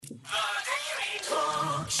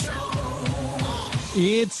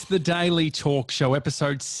It's the Daily Talk Show,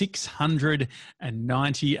 episode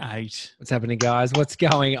 698. What's happening, guys? What's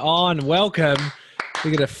going on? Welcome.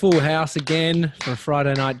 We got a full house again for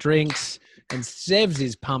Friday night drinks, and Sevs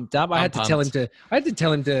is pumped up. I had to tell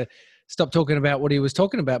him to stop talking about what he was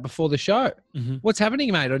talking about before the show. Mm-hmm. What's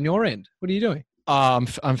happening, mate, on your end? What are you doing?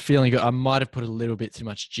 I'm feeling good. I might have put a little bit too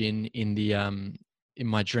much gin in the in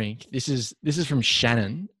my drink. This is from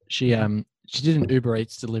Shannon. She did an Uber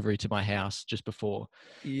Eats delivery to my house just before.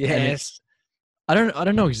 Yes. I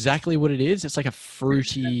don't know exactly what it is. It's like a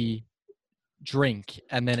fruity drink,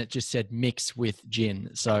 and then it just said mix with gin.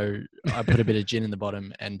 So I put a bit of gin in the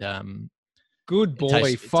bottom, and good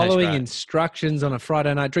boy, following instructions on a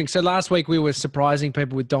Friday night drink. So last week we were surprising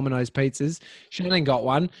people with Domino's pizzas. Shannon got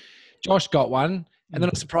one, Josh got one, and then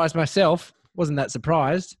I surprised myself. Wasn't that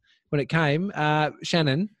surprised when it came?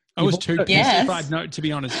 Shannon. I was too pissed. To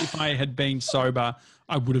be honest, if I had been sober,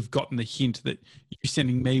 I would have gotten the hint that you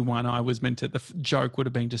sending me one, I was meant to, the joke would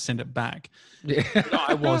have been to send it back. Yeah.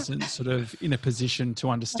 I wasn't sort of in a position to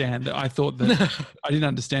understand that. I thought that I didn't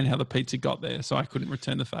understand how the pizza got there, so I couldn't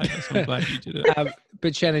return the favour. So I'm glad you did it.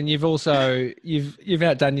 But Shannon, you've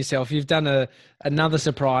outdone yourself. You've done another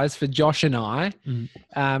surprise for Josh and I.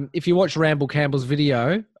 Mm. If you watch Ramble Campbell's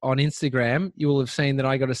video on Instagram, you will have seen that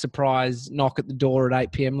I got a surprise knock at the door at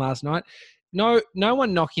 8 p.m. last night. No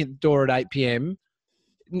one knocking at the door at 8 p.m.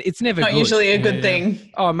 It's never not good. Usually a good thing.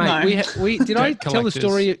 Oh, mate, no. we did I tell the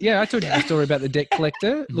story? Yeah, I told you the story about the debt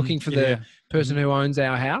collector looking for the person who owns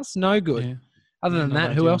our house. No good. Yeah. Other than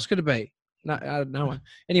that, who else could it be? No one.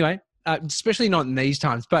 Anyway, especially not in these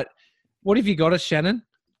times. But what have you got us, Shannon?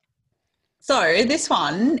 So this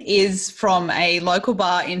one is from a local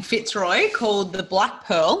bar in Fitzroy called the Black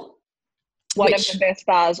Pearl. One of the best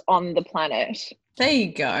bars on the planet. There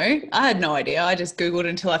you go. I had no idea. I just Googled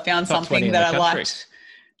until I found something that I liked.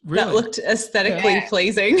 Really? That looked aesthetically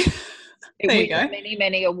pleasing. There you go. Many,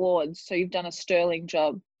 many awards. So you've done a sterling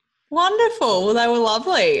job. Wonderful. Well, they were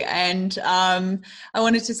lovely. And I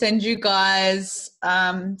wanted to send you guys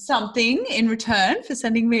something in return for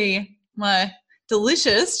sending me my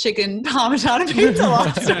delicious chicken parmesan pizza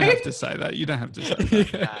last week. You don't have to say that. You don't have to say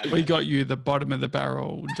that. We got you the bottom of the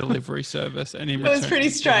barrel delivery service. And it was pretty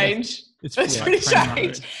strange. It was pretty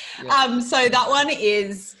strange. Yeah. So that one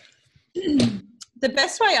is... The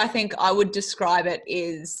best way I think I would describe it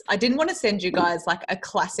is I didn't want to send you guys like a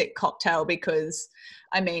classic cocktail because,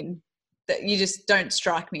 I mean, that you just don't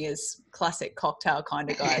strike me as classic cocktail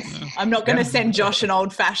kind of guys. I'm not going to send Josh an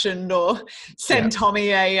old-fashioned or send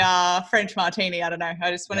Tommy a French martini. I don't know.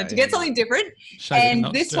 I just wanted to get something different. And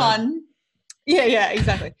this one,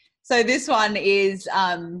 exactly. So this one is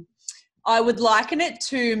I would liken it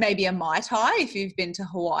to maybe a Mai Tai if you've been to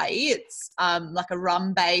Hawaii. It's like a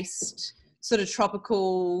rum-based sort of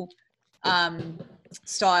tropical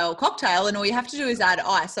style cocktail, and all you have to do is add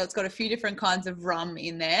ice. So it's got a few different kinds of rum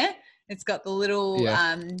in there. It's got the little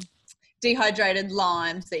dehydrated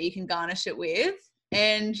limes that you can garnish it with,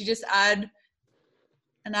 and you just add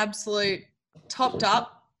an absolute topped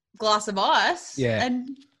up glass of ice,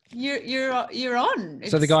 and you're on.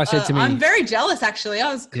 So the guy said to me, I'm very jealous actually.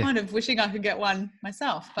 I was kind of wishing I could get one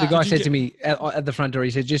myself. But the guy said to me at the front door, he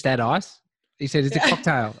said, just add ice. He said, it's a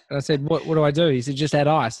cocktail. And I said, what do I do? He said, just add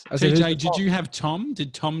ice. I said, TJ, did you have Tom?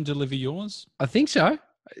 Did Tom deliver yours? I think so.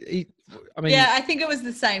 I think it was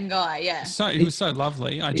the same guy, So he was so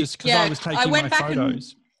lovely. I was taking my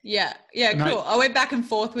photos. Cool. I went back and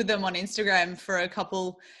forth with them on Instagram for a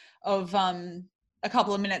couple of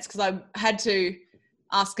minutes because I had to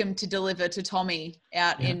ask him to deliver to Tommy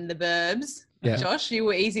out in the burbs. Yeah. Josh, you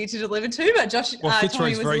were easy to deliver to, but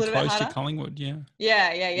Tommy was a little bit harder. Very close to Collingwood,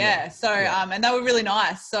 Yeah. So, and they were really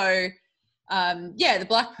nice. So, the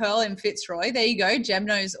Black Pearl in Fitzroy, there you go. Jem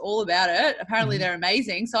knows all about it. Apparently they're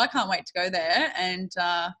amazing. So I can't wait to go there and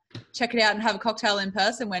check it out and have a cocktail in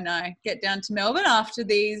person when I get down to Melbourne after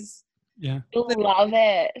these. Yeah. Love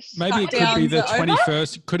it. Maybe it could be the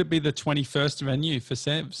 21st. Could it be the 21st venue for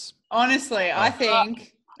Sevs? Honestly, I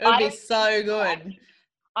think it would be so good.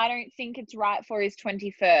 I don't think it's right for his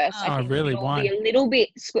 21st. Oh, really? Why? Be a little bit,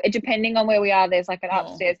 depending on where we are, there's like an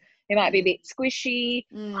upstairs. It might be a bit squishy.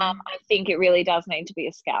 I think it really does need to be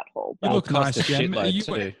a scout hall. You look nice, Jem. Are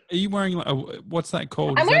you wearing, what's that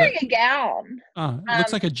called? I'm wearing a gown. Oh, it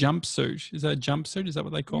looks like a jumpsuit. Is that a jumpsuit? Is that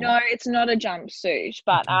what they call it? No, it's not a jumpsuit,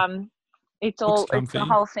 but it's the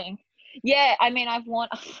whole thing. Yeah, I mean,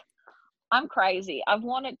 I'm crazy. I've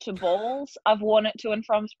worn it to balls. I've worn it to and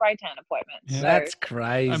from spray tan appointments. Yeah, so that's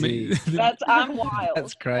crazy. I'm wild.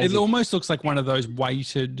 That's crazy. It almost looks like one of those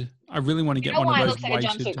weighted I really want to get You know one why of it those looks like a weighted.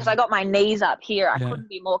 jumpsuit? Because I got my knees up here. I Yeah. couldn't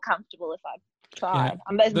be more comfortable if I tried. Yeah.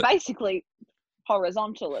 I'm basically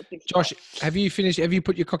horizontal at this Josh, point. have you finished? Have you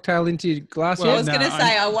put your cocktail into your glass Well, I yet? was going to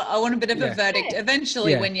say, I want a bit of a verdict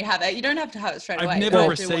eventually Yeah. when you have it. You don't have to have it straight away. I've never but I do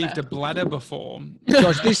received wanna- a bladder before.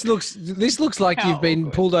 Josh, this looks like How you've been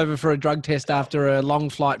awkward. pulled over for a drug test after a long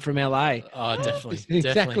flight from LA. Oh, definitely. Exactly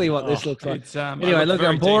definitely. what this Oh, looks like. It's I Anyway, look,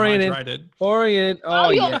 very I'm pouring it in. dehydrated. Pouring it. Oh, Oh,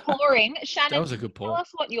 you're yeah. pouring. Shannon, That was a good tell pour. us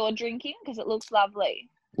what you're drinking because it looks lovely.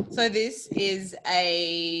 So this is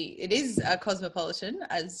a Cosmopolitan,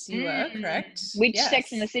 as you were, correct? Which Yes.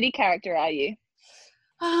 Sex and the City character are you?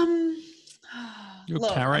 You're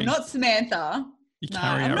Look, Carrie. I'm not Samantha. You're No,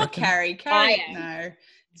 Carrie, I'm I not reckon. Carrie. Carrie, no.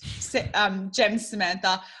 Gem's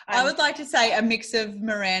Samantha. I would like to say a mix of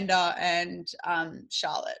Miranda and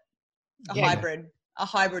Charlotte. A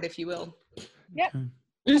hybrid, if you will. Yep.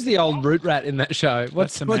 Who's the old root rat in that show?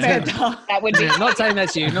 What's Samantha. that? That would be Not saying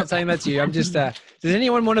that's you. Not saying that's you. I'm just. Does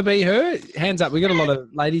anyone want to be her? Hands up. We got a lot of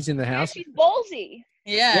ladies in the house. She's ballsy.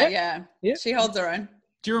 Yeah. Yeah. She holds her own.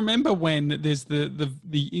 Do you remember when there's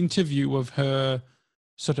the interview of her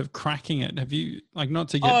sort of cracking it? Have you not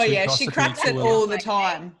to get Oh too yeah, she gossipy cracks it to all the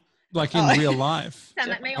time. like in real life?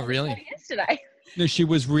 Sound like me on Oh, really? the show yesterday. No, she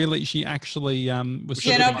actually was.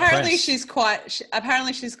 Yeah, sort no. of Apparently impressed.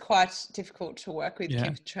 she's quite difficult to work with.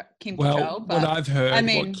 Yeah. Kim Well, Cattrall, what I've heard, I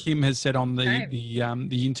mean- what Kim has said on Same.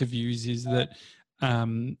 the interviews is that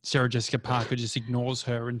Sarah Jessica Parker just ignores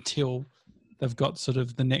her until they've got sort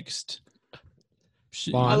of the next.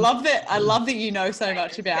 Line. I love that you know so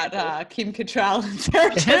much about Kim Cattrall and Sarah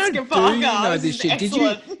How Jessica do Parker. you know This this is shit?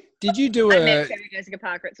 excellent. Did you do I a? met Sarah Jessica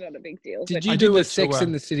Parker. It's not a big deal. Did but- you I do did a the Sex tour.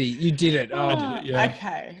 in the City? You did it. Oh, did it, yeah.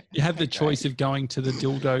 Okay. You have the Okay, choice of going to the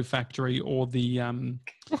dildo factory or the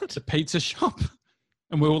pizza shop,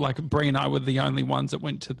 and we were like Brie and I were the only ones that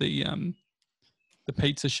went to the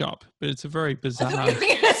pizza shop. But it's a very I bizarre. thought you were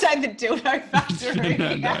going to say the dildo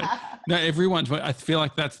factory. No, everyone's. I feel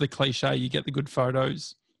like that's the cliche. You get the good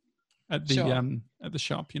photos at the Sure. at the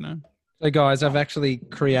shop. You know. So guys, I've actually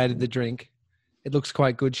created the drink. It looks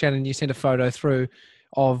quite good. Shannon, you sent a photo through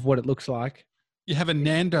of what it looks like. You have a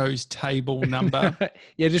Nando's table number.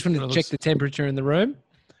 Yeah, just wanted to What it check looks- the temperature in the room.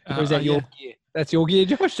 Or is that yeah. your gear? That's your gear,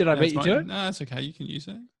 Josh. Did I beat you to it? No, it's okay. You can use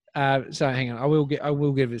it. So hang on. I will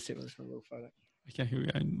give it a second for a little photo. Okay, here we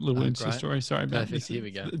go. Little Insta great. story. Sorry about Perfect, this. here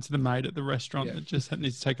we go. It's the mate at the restaurant Yeah. that just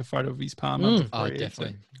needs to take a photo of his palm. Mm. Oh,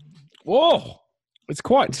 definitely. Whoa, it's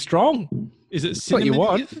quite strong. Is it what you cinnamon?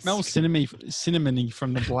 want. It smells cinnamony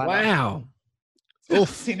from the bladder. Wow.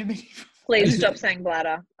 Cinnamon. Please Is stop saying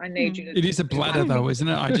bladder. I need you to. It is a bladder though, isn't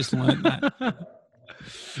it? I just learned that.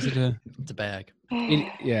 Is it a? It's a bag.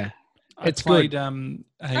 Yeah. I It's played good.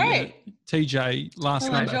 Great. TJ last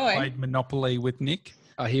Oh, night. enjoy. I played Monopoly with Nick.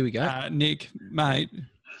 Oh, here we go. Nick, mate,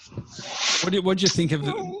 what do you think of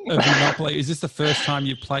Monopoly? Is this the first time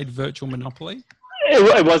you've played virtual Monopoly?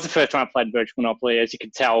 It was the first time I played virtual Monopoly, as you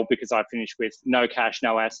could tell, because I finished with no cash,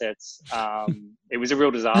 no assets. It was a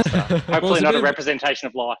real disaster. Hopefully it's a not bit a of- representation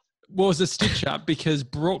of life. Well, it was a stitch up because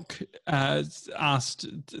Brooke asked,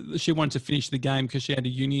 she wanted to finish the game because she had a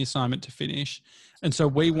uni assignment to finish. And so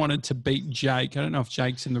we wanted to beat Jake. I don't know if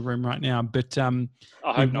Jake's in the room right now, but I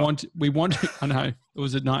hope not. we wanted, I know, it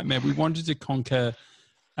was a nightmare. We wanted to conquer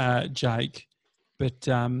Jake. But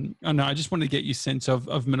I know, I just wanted to get your sense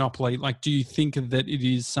of Monopoly. Like, do you think that it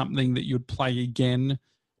is something that you'd play again?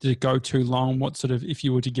 Did it go too long? What sort of, if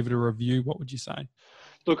you were to give it a review, what would you say?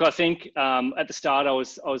 Look, I think at the start I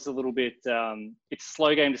was a little bit. It's a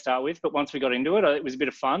slow game to start with, but once we got into it, it was a bit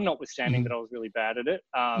of fun. Notwithstanding that I was really bad at it,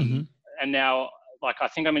 and now I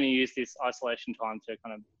think I'm going to use this isolation time to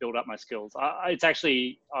kind of build up my skills. It's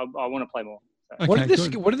actually I want to play more. So.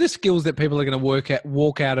 Okay, what are the skills that people are going to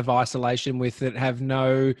walk out of isolation with that have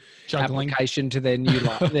no Juggling. application to their new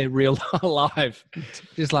life, their real life?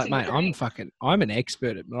 Just like, mate, I'm an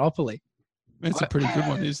expert at Monopoly. That's a pretty good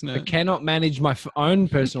one, isn't I it? cannot manage my own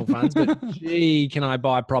personal funds, but gee, can I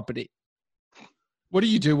buy property? What do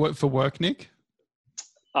you do for work, Nick?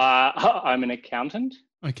 I'm an accountant.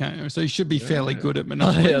 Okay, so you should be fairly good at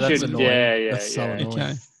Monopoly. Yeah, that's Should- annoying. yeah, That's so yeah.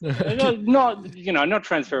 annoying. Okay. Not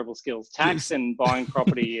transferable skills. Tax and buying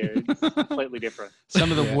property are completely different.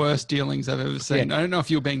 Some of the worst dealings I've ever seen. I don't know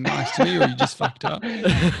if you were being nice to me or you just fucked up.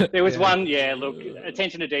 There was one, look,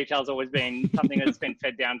 attention to detail's always been something that's been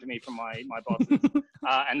fed down to me from my bosses.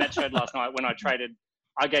 And that showed last night when I traded.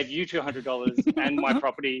 I gave you $200 and my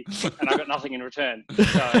property, and I got nothing in return. So,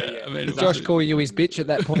 yeah. I mean, Did Josh call you his bitch at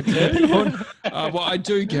that point too? well, I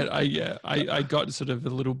do get. I got sort of a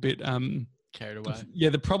little bit. Carried away. Yeah,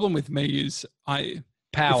 the problem with me is if I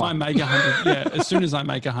Power. make $100, as soon as I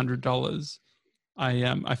make $100,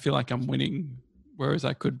 I feel like I'm winning, whereas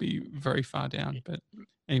I could be very far down. But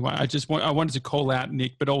anyway, I wanted to call out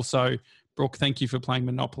Nick, but also Brooke. Thank you for playing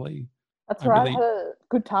Monopoly. That's right. I had a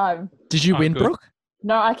good time. Did you win, good. Brooke?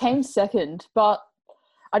 No, I came second, but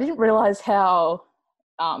I didn't realize how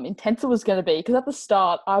intense it was going to be, because at the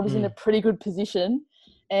start I was in a pretty good position,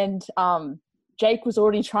 and Jake was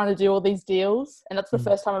already trying to do all these deals, and that's the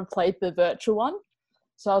first time I've played the virtual one.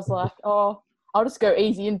 So I was like, oh, I'll just go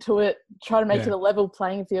easy into it, try to make it a level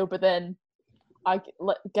playing field. But then I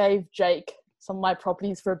gave Jake some of my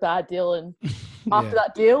properties for a bad deal, and after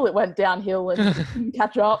that deal, it went downhill and didn't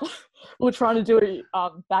catch up. We were trying to do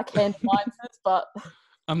backhand alliances, but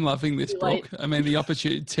I'm loving this, Brooke. I mean, the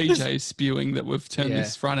opportunity. TJ is spewing that we've turned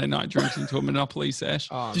this Friday night drinks into a Monopoly sesh.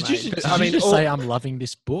 Oh, did you just say I'm loving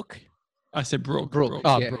this book? I said Brooke. Brooke.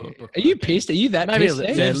 Brooke. Are you pissed? Are you that pissed?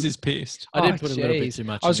 Zevs is pissed. I did put a little bit too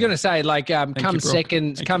much. I was going to say, like, come you,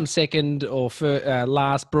 second or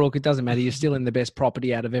last, Brooke. It doesn't matter. You're still in the best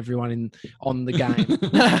property out of everyone on the game.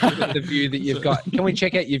 The view that you've got. Can we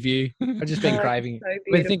check out your view? I've just been craving. So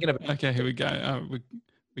We're thinking about. Okay, here we go.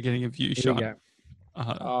 We're getting a view Here shot. we go.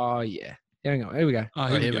 Oh yeah. Hang on. Here we go.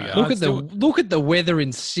 Here we go. Look at the weather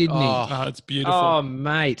in Sydney. Oh, it's beautiful. Oh,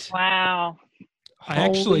 mate. Wow.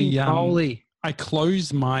 Holy. I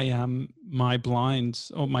closed my my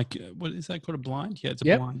blinds, or my, what is that called, a blind? Yeah, it's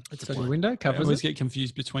a blind. It's a window. I always get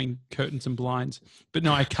confused between curtains and blinds. But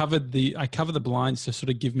no, I cover the blinds to sort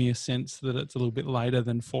of give me a sense that it's a little bit later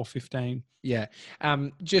than 4:15. Yeah.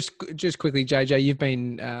 Just quickly, JJ, you've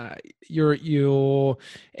been your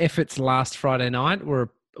efforts last Friday night were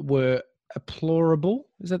applaudable.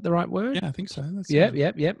 Is that the right word? Yeah, I think so.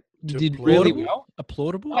 Yep. You did really well.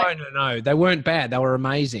 Applaudable? No. They weren't bad. They were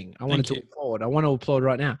amazing. I want to applaud. I want to applaud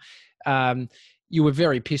right now. You were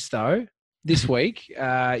very pissed though. This week,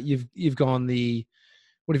 you've gone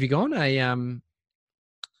what have you gone?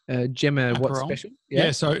 A Gemma what special?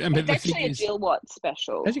 Yeah. So it's actually a Jill Watt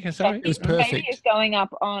special. As you can say, it was perfect. Maybe it's going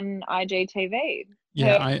up on IGTV.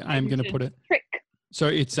 Yeah, I am going to put it. Trick. So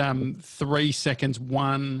it's 3 seconds.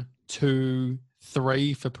 1, 2,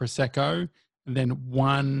 3 for Prosecco. And then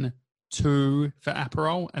 1, 2 for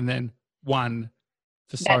Aperol, and then 1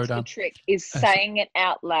 for soda. That's the trick, is saying it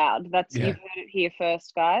out loud. You've heard it here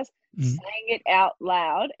first, guys. Saying it out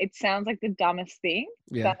loud, it sounds like the dumbest thing.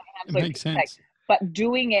 Yeah, it makes sense. But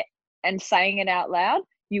doing it and saying it out loud,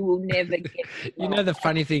 you will never get it. You know the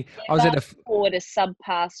funny thing, I was at a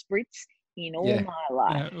subpar spritz in all my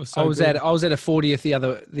life. I was at a 40th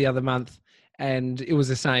the other month. And it was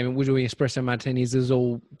the same. We're doing espresso martinis. It was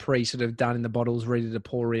all sort of done in the bottles, ready to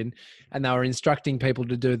pour in. And they were instructing people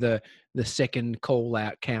to do the second call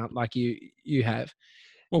out count like you have.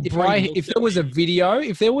 Well, if there was a video,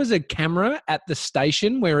 if there was a camera at the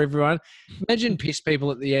station where imagine pissed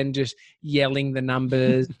people at the end just yelling the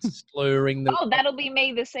numbers, slurring the. Oh, that'll be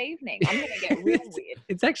me this evening. I'm going to get real weird.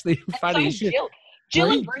 It's actually funny. So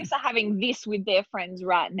Jill and Bruce are having this with their friends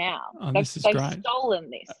right now. This is great. They've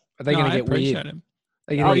stolen this. Are they going to get weird? Him.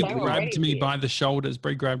 Brie grabbed me by the shoulders.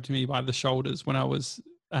 Brie grabbed me by the shoulders when I was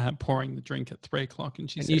pouring the drink at 3 o'clock,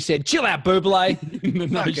 and you said, "Chill out, Buble."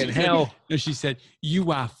 She said,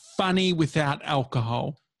 "You are funny without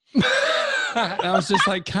alcohol." And I was just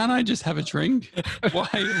like, "Can't I just have a drink? Why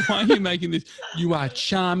are you making this? You are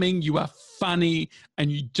charming. You are funny,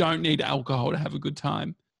 and you don't need alcohol to have a good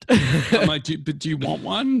time." I'm like, do you want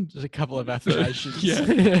one? Just a couple of affirmations. Yeah,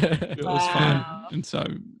 it was fun. And so,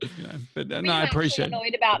 but no, I appreciate it. I'm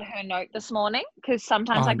annoyed about her note this morning because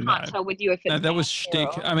sometimes I can't tell with you if it's. No, that was shtick.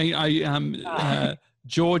 I mean,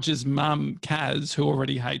 George's mum, Kaz, who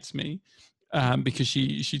already hates me, because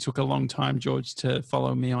she took a long time, George, to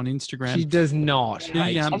follow me on Instagram. She does not. She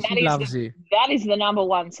loves you. That is the number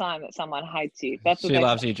one sign that someone hates you. She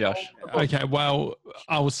loves you, Josh. Okay, well,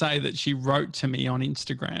 I will say that she wrote to me on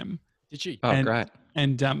Instagram. Did she? Oh, great.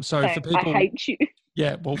 And so for people, I hate you.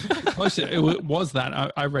 Yeah, well, it was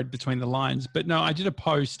that. I read between the lines, but no, I did a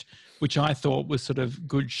post which I thought was sort of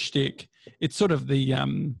good shtick. It's sort of the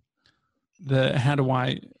how do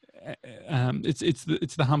I.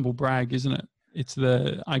 It's the humble brag, isn't it? It's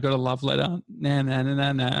I got a love letter.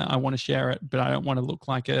 Nah. I want to share it, but I don't want to look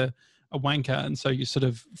like a wanker. And so you sort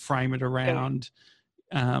of frame it around,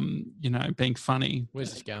 being funny.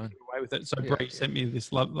 Where's this going? Away with it. So Brie sent me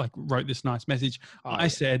this wrote this nice message. I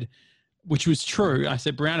said, which was true. I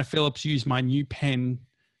said, Brianna Phillips used my new pen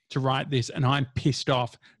to write this, and I'm pissed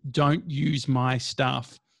off. Don't use my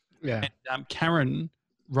stuff. Yeah. And Karen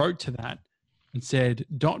wrote to that and said, ...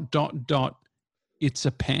 it's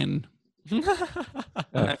a pen.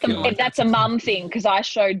 That's a mum thing, because I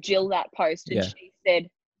showed Jill that post and she said,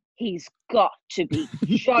 he's got to be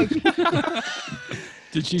joking.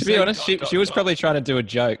 Did she To be honest, she was probably trying to do a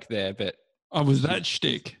joke there, but was that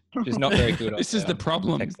shtick? she's not very good. This is the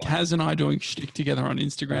problem. Kaz and I doing shtick together on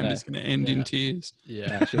Instagram is going to end in tears.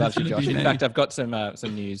 Yeah, she loves you, Josh. In fact, I've got some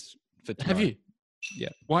news for tomorrow. Have you? Yeah.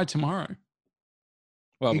 Why tomorrow?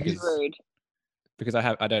 Well, Rude. because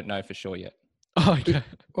I don't know for sure yet. Oh, okay.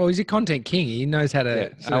 Well, he's a content king. He knows how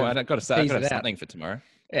to. I've got to have something for tomorrow.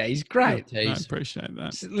 Yeah, he's great. I appreciate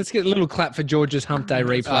that. So let's get a little clap for George's Hump Day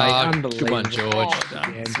replay. Unbelievable. Good one, George.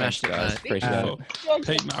 Smashed it, guys. Appreciate it.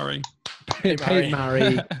 Pete Murray. Pete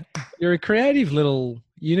Murray. You're a creative little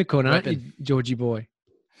unicorn, aren't you, Georgie boy?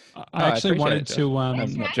 I actually wanted to.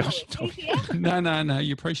 That's not Josh. No.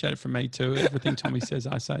 You appreciate it from me too. Everything Tommy says,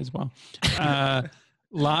 I say as well.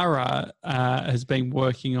 Lara has been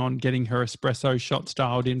working on getting her espresso shots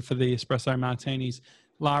dialed in for the espresso martinis.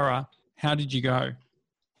 Lara, how did you go?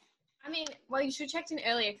 I mean, well, you should have checked in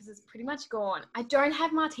earlier because it's pretty much gone. I don't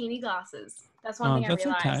have martini glasses. That's one thing I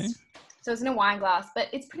realized. Okay. So it's in a wine glass, but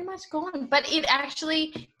it's pretty much gone. But it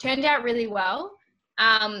actually turned out really well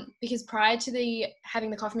because prior to having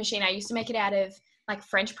the coffee machine, I used to make it out of like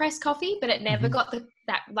French press coffee, but it never got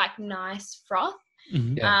that like nice froth.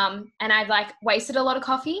 Mm-hmm. Yeah. And I've like wasted a lot of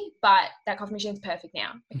coffee, but that coffee machine's perfect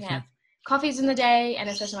now. I can have coffees in the day and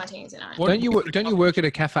espresso martinis at night. Don't you work at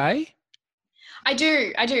a cafe? I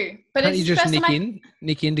do. But can't you just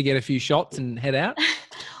nick in to get a few shots and head out?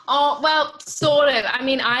 Oh, well, sort of. I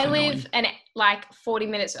mean, I live like 40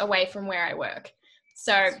 minutes away from where I work.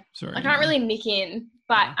 So I can't really nick in,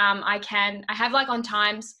 but I have like on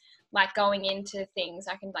times like going into things,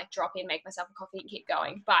 I can like drop in, make myself a coffee and keep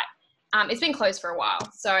going. But it's been closed for a while.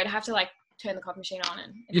 So I'd have to like turn the coffee machine on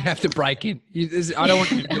and you'd have to break in. I don't want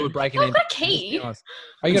you to do it breaking in. I've got a key.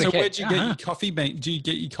 So where'd you get your coffee beans? Do you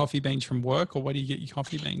get your coffee beans from work or where do you get your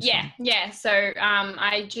coffee beans from? Yeah. So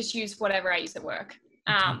I just use whatever I use at work,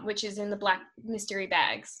 which is in the black mystery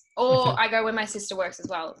bags. Or I go where my sister works as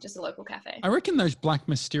well, just a local cafe. I reckon those black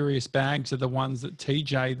mysterious bags are the ones that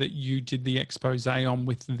TJ, that you did the expose on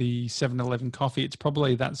with the 7-Eleven coffee. It's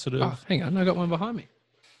probably that sort of... Oh, hang on. I got one behind me.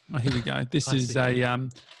 Oh, here we go. This is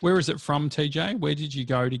where is it from, TJ? Where did you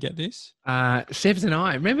go to get this? Sevs and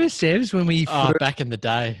I. Remember Sevs when we... back in the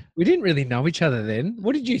day. We didn't really know each other then.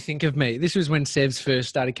 What did you think of me? This was when Sevs first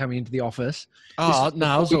started coming into the office. Oh, no,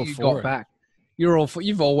 I was all for it. Back.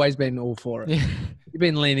 You've always been all for it. You've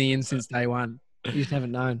been leaning in since day one. You just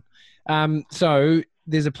haven't known. So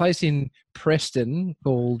there's a place in Preston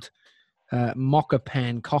called Mocha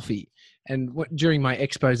Pan Coffee. And during my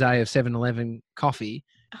expose of 7-Eleven coffee,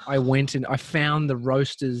 I went and I found the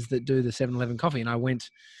roasters that do the 7-Eleven coffee, and I went.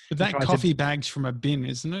 But that coffee bag's from a bin,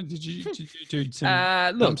 isn't it? Did you do some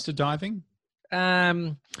dumpster diving?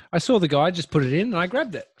 I saw the guy just put it in, and I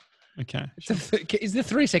grabbed it. Okay. Is the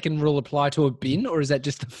 3-second rule apply to a bin, or is that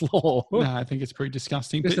just the floor? No, I think it's pretty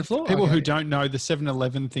disgusting. Just the floor. People who don't know the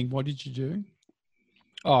 7-Eleven thing, what did you do?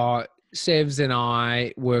 Oh, Sevs and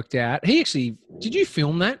I worked out. Did you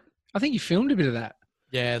film that? I think you filmed a bit of that.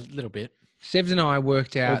 Yeah, a little bit. Sevs and I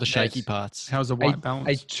worked out all the shaky parts. How's the white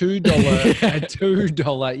balance? A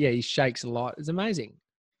 $2. Yeah, he shakes a lot. It's amazing.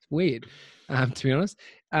 It's weird, to be honest.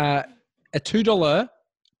 A $2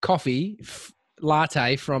 coffee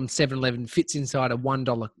latte from 7-Eleven fits inside a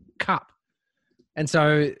 $1 cup, and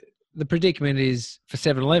so the predicament is for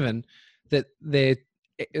 7-Eleven that their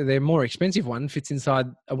more expensive one fits inside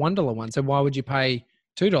a $1 one. So why would you pay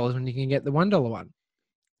 $2 when you can get the $1 one?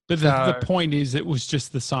 But the point is, it was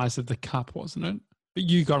just the size of the cup, wasn't it? But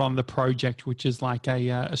you got on the project, which is like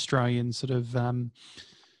a Australian sort of,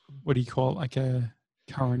 what do you call it, like a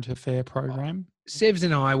current affair program? Sevs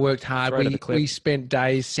and I worked hard. We spent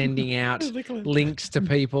days sending out links to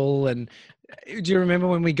people. And do you remember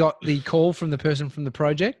when we got the call from the person from the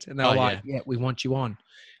project? And they were like, yeah, we want you on.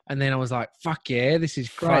 And then I was like, fuck yeah, this is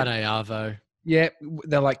great. Friday Arvo. Yeah.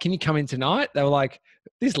 They're like, can you come in tonight? They were like,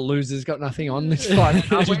 this loser's got nothing on this Friday.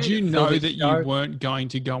 Did you know that you weren't going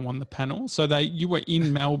to go on the panel? So you were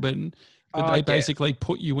in Melbourne, but they basically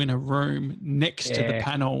put you in a room next to the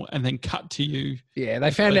panel and then cut to you. Yeah,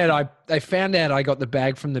 they found out I got the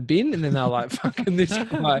bag from the bin, and then they were like, fucking this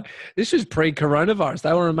guy. This was pre-coronavirus.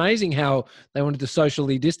 They were amazing how they wanted to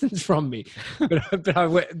socially distance from me.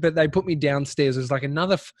 But they put me downstairs. It was like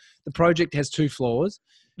the project has 2 floors,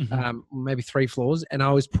 maybe 3 floors, and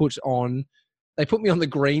I was they put me in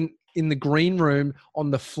the green room on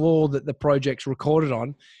the floor that the project's recorded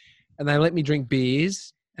on, and they let me drink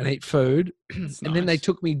beers and eat food. And then they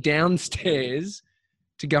took me downstairs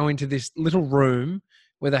to go into this little room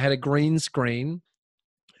where they had a green screen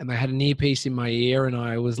and they had an earpiece in my ear, and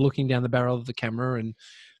I was looking down the barrel of the camera, and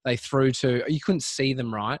they you couldn't see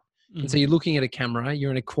them right. And so you're looking at a camera,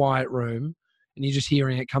 you're in a quiet room, and you're just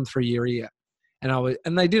hearing it come through your ear.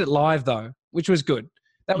 And they did it live though, which was good.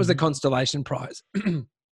 That was the consolation prize.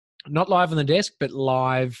 Not live on the desk, but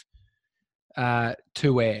live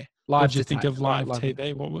to air. Live. What did you think of live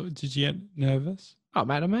TV? What did you get nervous? Oh,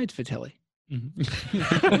 mate, I'm made for telly.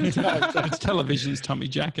 It's television's Tommy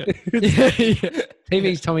Jacket.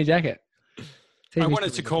 TV's Tommy Jacket. I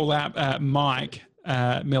wanted to call out Mike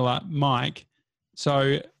Miller. Mike.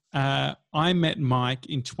 So I met Mike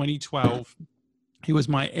in 2012. He was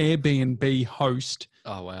my Airbnb host.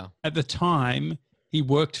 Oh, wow. At the time, he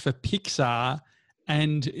worked for Pixar,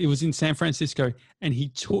 and it was in San Francisco. And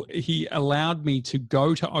he allowed me to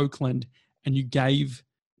go to Oakland, and you gave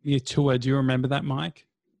me a tour. Do you remember that, Mike?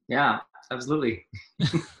 Yeah, absolutely.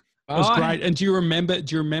 It was great. And do you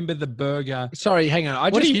remember the burger? Sorry, hang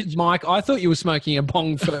on. Mike, I thought you were smoking a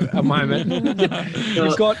bong for a moment.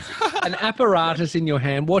 You've got an apparatus in your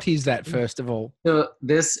hand. What is that, first of all? So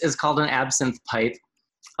this is called an absinthe pipe.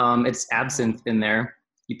 It's absinthe in there.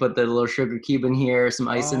 You put the little sugar cube in here, some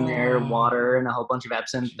ice in there, water, and a whole bunch of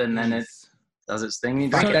absinthe, and then it does its thing.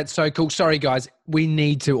 That's so cool. Sorry, guys. We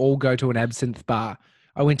need to all go to an absinthe bar.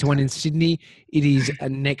 I went to one in Sydney. It is a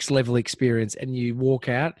next level experience, and you walk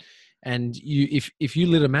out. And if you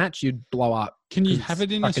lit a match, you'd blow up. Can you have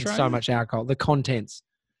it in Australia? So much alcohol. The contents.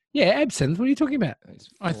 Yeah, absinthe. What are you talking about?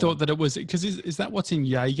 I thought that it was because is that what's in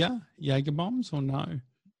Jaeger bombs or no?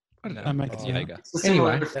 I don't know. I make it Jaeger.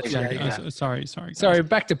 Anyway, sorry. Sorry,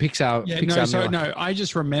 back to Pixar. Yeah, Pixar I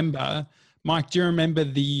just remember, Mike. Do you remember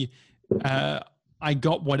the? I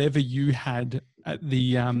got whatever you had at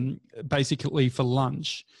the basically for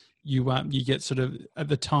lunch. You get sort of at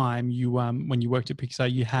the time when you worked at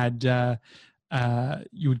Pixar you had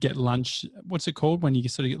you would get lunch. What's it called when you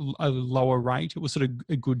sort of get a lower rate? It was sort of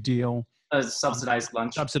a good deal. Subsidized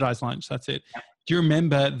lunch. Subsidized lunch. That's it. Yeah. Do you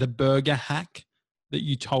remember the burger hack that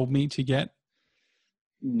you told me to get?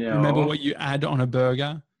 No. Remember what you add on a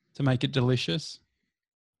burger to make it delicious?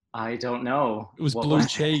 I don't know. It was blue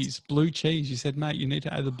cheese. Blue cheese. You said, mate, you need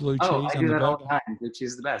to add the blue cheese on the burger. I do that all the time. Blue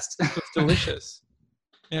cheese is the best. It's delicious.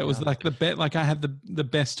 Yeah, it was like the best. Like I had the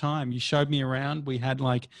best time. You showed me around. We had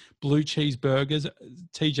like blue cheese burgers.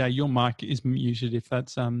 TJ, your mic is muted. If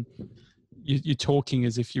that's you're talking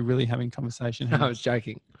as if you're really having conversation. I was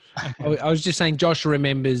joking. Okay. I was just saying. Josh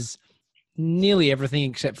remembers nearly everything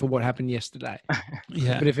except for what happened yesterday.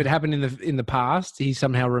 Yeah, but if it happened in the past, he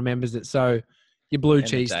somehow remembers it. So your blue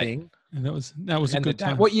cheese thing. And that was a good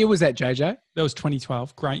time. What year was that, JJ? That was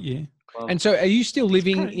 2012. Great year. And so, are you still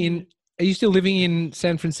living in? Are you still living in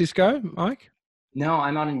San Francisco, Mike? No,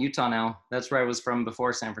 I'm out in Utah now. That's where I was from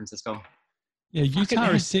before San Francisco. Yeah,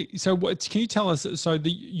 Utah is sick. So can you tell us, so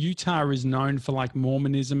the Utah is known for like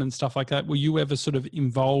Mormonism and stuff like that. Were you ever sort of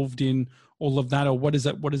involved in all of that, or what is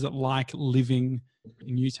it like living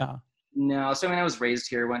in Utah? No, so I mean, I was raised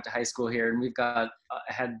here, went to high school here, and we've got,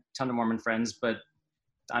 I had a ton of Mormon friends, but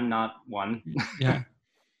I'm not one. Yeah.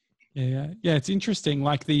 Yeah. It's interesting.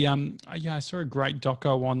 Like I saw a great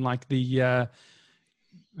doco on like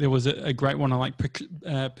there was a great one on like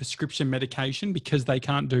prescription medication because they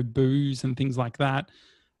can't do booze and things like that.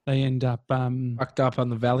 They end up fucked up on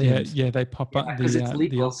the Valiant. Yeah, they pop up because it's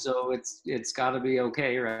legal, so it's got to be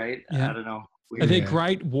okay, right? Yeah. I don't know. Are there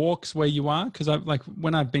great walks where you are? Because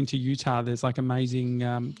when I've been to Utah, there's like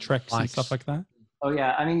amazing treks and stuff like that. Oh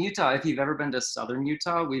yeah, I mean Utah. If you've ever been to southern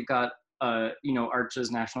Utah, we've got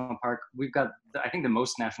Arches National Park. We've got I think the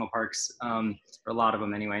most national parks, or a lot of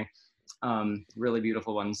them anyway. Really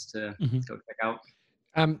beautiful ones to go check out.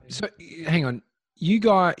 So hang on,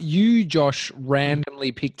 you Josh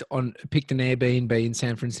randomly picked an Airbnb in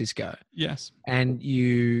San Francisco. Yes. And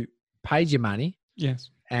you paid your money.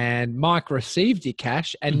 Yes. And Mike received your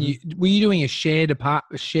cash. And were you doing a shared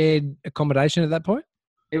accommodation at that point?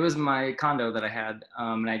 It was my condo that I had,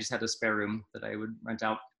 and I just had a spare room that I would rent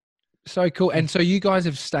out. So cool. And so you guys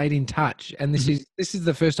have stayed in touch. And this is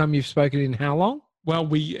the first time you've spoken in how long? Well,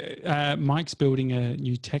 Mike's building a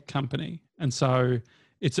new tech company, and so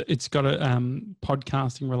it's got a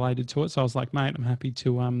podcasting related to it. So I was like, mate, I'm happy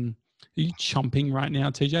to. Are you chomping right now,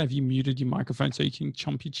 TJ? Have you muted your microphone so you can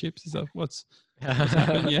chomp your chips? Is that what's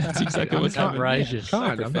happening? Yeah, that's exactly what's happening. Outrageous.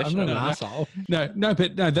 I'm not an asshole. No,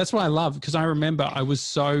 but that's what I love because I remember I was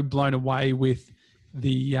so blown away with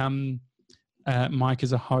the Mike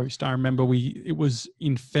as a host. I remember it was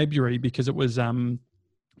in February because it was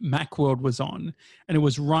Macworld was on, and it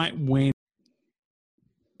was right when.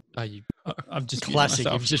 I've just classic.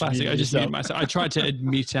 I just muted myself. I tried to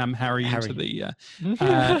admit Harry into the.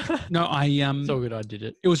 No, It's all good. I did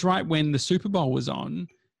it. It was right when the Super Bowl was on,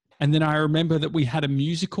 and then I remember that we had a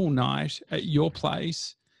musical night at your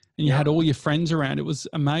place, and you had all your friends around. It was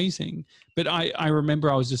amazing. But I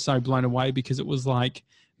remember I was just so blown away because it was like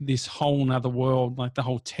this whole nother world, like the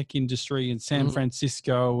whole tech industry in San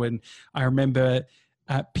Francisco. And I remember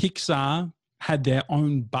Pixar had their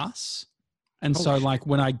own bus. And so like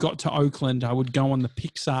when I got to Oakland, I would go on the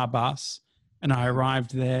Pixar bus and I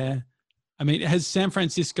arrived there. I mean, has San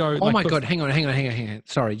Francisco... Oh my God, hang on.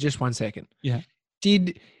 Sorry, just 1 second. Yeah.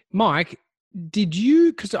 Mike, did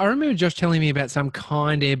you... Because I remember Josh telling me about some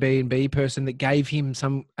kind Airbnb person that gave him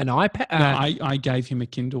an iPad. No, I gave him a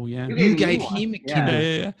Kindle, yeah. You gave him a Kindle?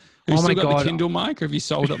 Yeah. Who's still got the Kindle, Mike? Or have you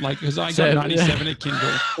sold it? Like, because I got 97 a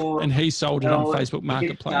Kindle and he sold it on Facebook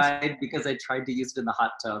Marketplace. It died because I tried to use it in the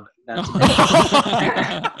hot tub.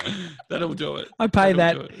 That'll do it. I pay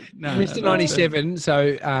that. No, Mr. 97,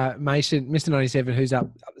 so Mason, Mr. 97, who's up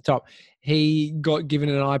the top, he got given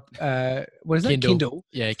an what is that? Kindle.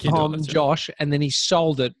 Yeah, Kindle. From Josh, and then he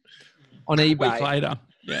sold it on eBay. A week later.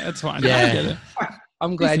 Yeah, that's fine. Yeah.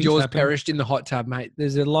 I'm glad yours perished in the hot tub, mate.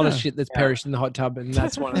 There's a lot of shit that's perished in the hot tub, and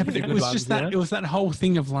that's one of the good ones. It was that whole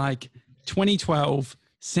thing of like 2012,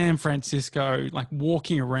 San Francisco, like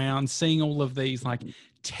walking around, seeing all of these like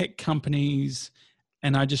tech companies,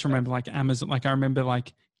 and I just remember like Amazon. Like I remember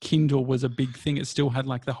like Kindle was a big thing. It still had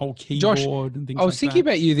like the whole keyboard Josh, and things. I was thinking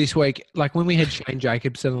about you this week, like when we had Shane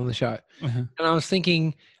Jacobson on the show, and I was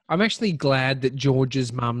thinking, I'm actually glad that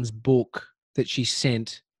George's mum's book that she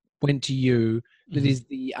sent went to you. That is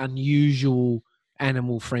the unusual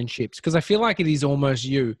animal friendships, because I feel like it is almost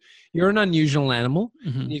you. You're an unusual animal.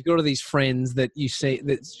 And you've got all these friends that you see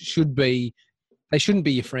that shouldn't be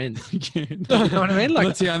your friends. You know what I mean? Like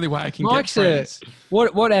that's the only way I can Mike's get friends.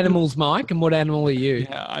 What animal's Mike and what animal are you?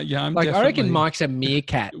 Yeah. I'm like definitely... I reckon Mike's a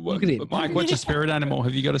meerkat. Look at him. Mike, what's a spirit animal?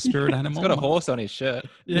 Have you got a spirit animal? He's got a horse on his shirt.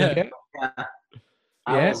 Yeah.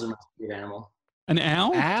 Owls are my spirit animal. An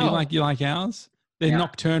owl? Do you like owls? They're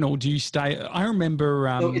nocturnal. Do you stay? I remember.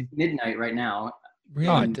 So it's midnight right now. Really?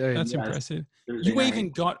 Oh, dude. That's impressive. You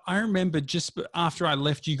even got. I remember just after I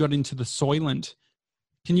left, you got into the Soylent.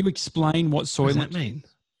 Can you explain what Soylent means?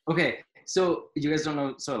 Okay, so you guys don't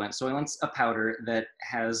know Soylent. Soylent's a powder that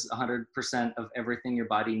has 100% of everything your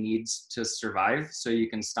body needs to survive. So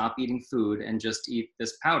you can stop eating food and just eat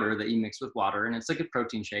this powder that you mix with water, and it's like a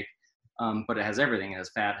protein shake, but it has everything. It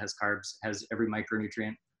has fat, has carbs, has every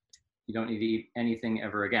micronutrient. You don't need to eat anything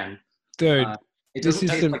ever again. Dude, it doesn't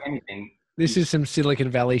taste like anything. This is some Silicon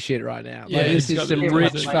Valley shit right now. Yeah, this is some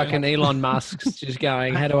rich fucking Elon Musk's just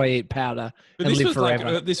going, how do I eat powder and live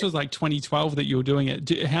forever? This was like 2012 that you were doing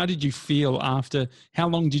it. How did you feel after? How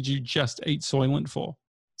long did you just eat Soylent for?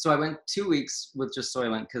 So I went 2 weeks with just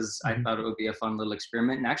Soylent because I thought it would be a fun little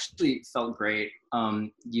experiment, and actually felt great.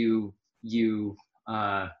 You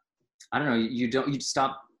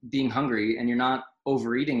stop being hungry, and you're not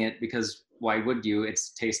overeating it because why would you?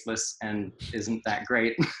 It's tasteless and isn't that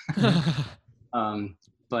great.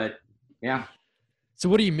 But yeah. So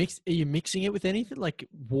what do you mix? Are you mixing it with anything like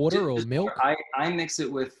water or milk? I mix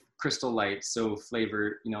it with Crystal Light, so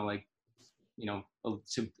flavor, to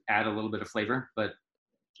add a little bit of flavor, but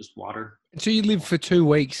just water. So you live for 2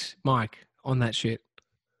 weeks, Mike, on that shit.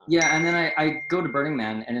 Yeah, and then I go to Burning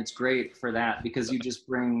Man, and it's great for that because you just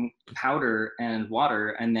bring powder and water,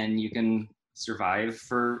 and then you can survive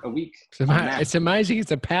for a week. It's amazing.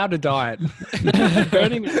 It's a powder diet.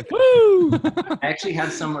 Burning Man. Woo! I actually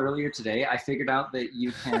had some earlier today. I figured out that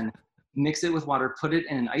you can mix it with water, put it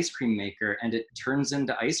in an ice cream maker, and it turns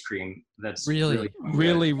into ice cream. That's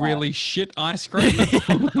really shit ice cream.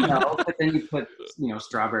 No, but then you put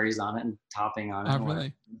strawberries on it and topping on it. Oh,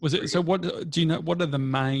 really? Was it? So what do you know? What are the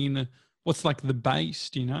main? What's like the base?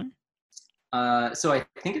 Do you know? So I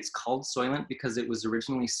think it's called Soylent because it was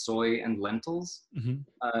originally soy and lentils,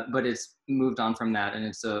 but it's moved on from that, and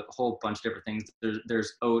it's a whole bunch of different things.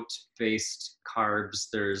 There's oat-based carbs.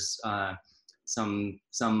 There's some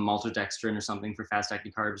maltodextrin or something for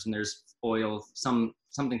fast-acting carbs, and there's oil,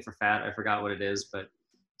 something for fat. I forgot what it is, but.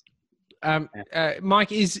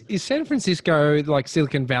 Mike, is San Francisco like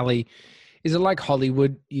Silicon Valley? Is it like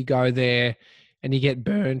Hollywood? You go there and you get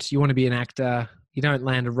burnt. You want to be an actor. You don't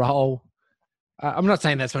land a role. I'm not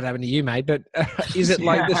saying that's what happened to you, mate, but is it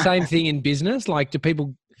like the same thing in business? Like, do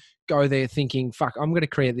people go there thinking, fuck, I'm going to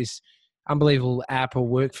create this unbelievable app or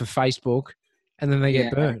work for Facebook, and then they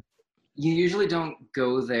get burnt? You usually don't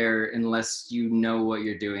go there unless you know what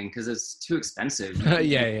you're doing because it's too expensive.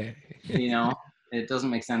 Yeah. It doesn't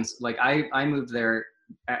make sense. Like I moved there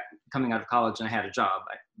coming out of college, and I had a job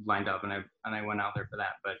I lined up, and I went out there for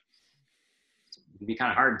that. But it'd be kind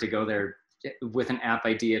of hard to go there with an app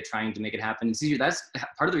idea trying to make it happen. It's easier. That's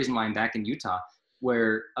part of the reason why I'm back in Utah,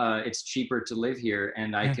 where it's cheaper to live here,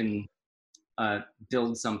 and I can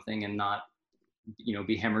build something and not,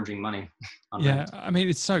 be hemorrhaging money on Yeah, rent. I mean,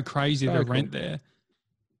 it's so crazy the rent there.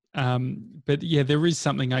 But yeah, there is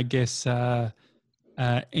something, I guess,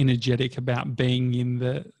 energetic about being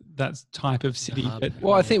in that type of city. But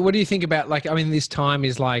well, I think, what do you think about, like, I mean, this time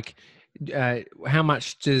is like, how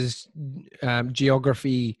much does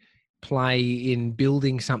geography play in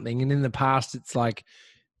building something? And in the past, it's like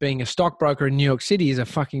being a stockbroker in New York City is a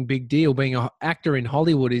fucking big deal. Being an actor in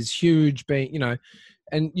Hollywood is huge.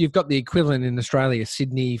 And you've got the equivalent in Australia,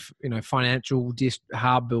 Sydney, financial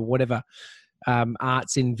hub or whatever,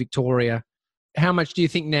 arts in Victoria. How much do you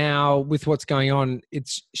think now, with what's going on,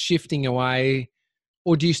 it's shifting away?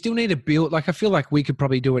 Or do you still need to build? Like, I feel like we could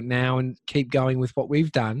probably do it now and keep going with what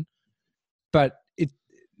we've done. But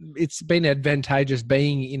it's been advantageous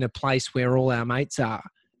being in a place where all our mates are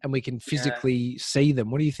and we can physically see them.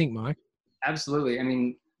 What do you think, Mike? Absolutely. I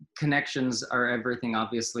mean, connections are everything,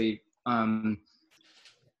 obviously.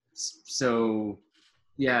 So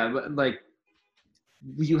yeah, like,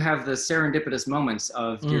 you have the serendipitous moments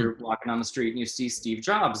of you're walking on the street and you see Steve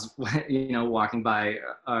Jobs, walking by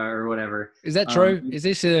or whatever. Is that true? Is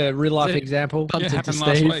this a real life example? It happened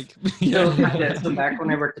last week. So back when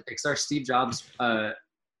I worked at Pixar, Steve Jobs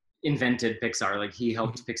invented Pixar. Like, he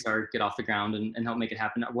helped Pixar get off the ground and help make it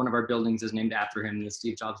happen. One of our buildings is named after him, the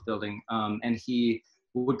Steve Jobs building. And he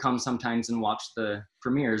would come sometimes and watch the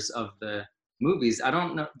premieres of the movies. I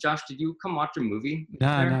don't know, Josh, did you come watch a movie? No,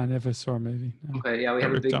 I never saw a movie. No. Okay, yeah, we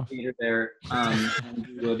have a big theater there. And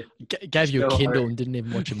we would gave you a Kindle and didn't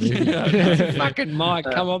even watch a movie. Fucking Mike,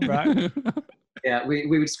 come on, bro. Yeah, we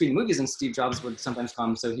would screen movies, and Steve Jobs would sometimes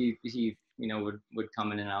come, so he would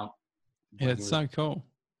come in and out. Yeah, it's so cool.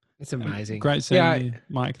 It's amazing. Great seeing you,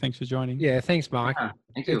 Mike. Thanks for joining. Yeah, thanks, Mike. Yeah,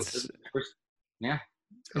 thank you.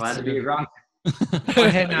 Glad to be around.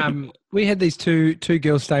 We had these two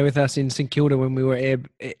girls stay with us in St Kilda when we were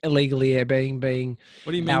illegally Airbnb.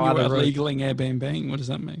 What do you mean you were illegally Airbnb? What does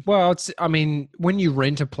that mean? Well, when you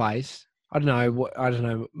rent a place, I don't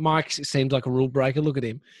know. Mike seems like a rule breaker. Look at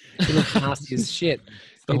him. He looks nasty as shit.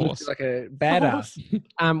 He looks like a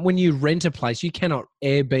badass. When you rent a place, you cannot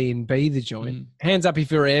Airbnb the joint. Hands up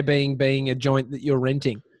if you're Airbnb a joint that you're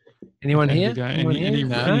renting. Anyone here? Any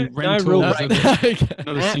no rentals? rule Not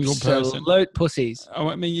a single person. Absolute pussies. Oh,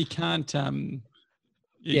 I mean, you can't.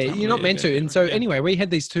 You're not meant to. And so anyway, we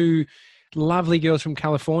had these two lovely girls from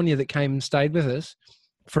California that came and stayed with us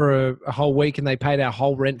for a whole week, and they paid our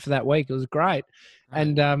whole rent for that week. It was great.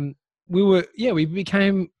 And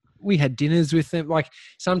we had dinners with them. Like,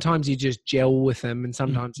 sometimes you just gel with them and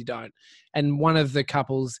sometimes you don't. And one of the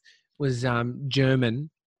couples was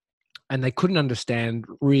German, and they couldn't understand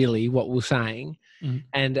really what we were saying.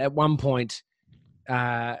 And at one point,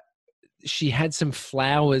 she had some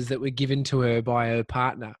flowers that were given to her by her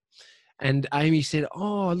partner. And Amy said,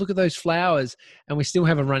 "Oh, look at those flowers." And we still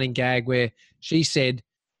have a running gag where she said,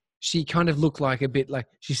 she kind of looked like a bit like,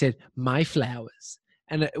 she said, "My flowers."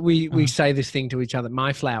 And we say this thing to each other,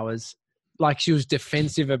 "My flowers." Like, she was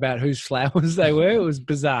defensive about whose flowers they were. It was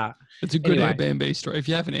bizarre. It's a good Airbnb story. If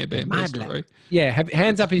you have an Airbnb story. Yeah,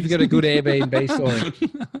 hands up if you've got a good Airbnb story.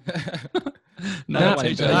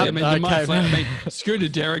 Scooter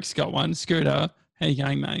Derek's got one. Scooter, how you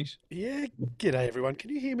going, mate? Yeah, g'day everyone. Can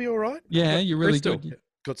you hear me all right? Yeah, you're really good.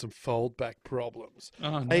 Got some fold back problems.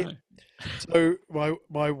 Oh, no. So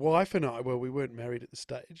my wife and I, well, we weren't married at the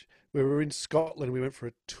stage. We were in Scotland. We went for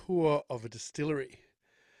a tour of a distillery.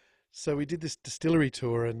 So we did this distillery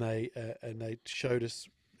tour, and they showed us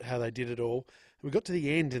how they did it all. And we got to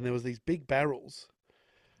the end, and there was these big barrels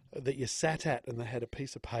that you sat at, and they had a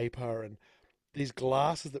piece of paper and these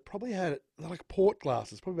glasses that probably they're like port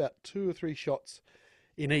glasses, probably about 2 or 3 shots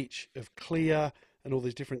in each of clear and all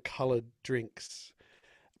these different coloured drinks.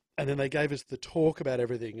 And then they gave us the talk about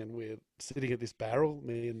everything, and we're sitting at this barrel,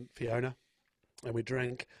 me and Fiona, and we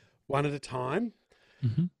drank one at a time.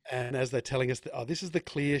 Mm-hmm. And as they're telling us that, this is the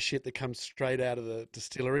clear shit that comes straight out of the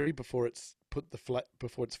distillery before it's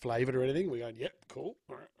before it's flavored or anything. We're going, yep, cool.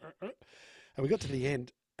 And we got to the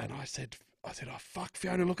end, and I said, "Oh fuck,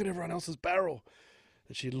 Fiona, look at everyone else's barrel."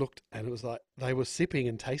 And she looked, and it was like they were sipping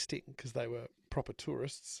and tasting because they were proper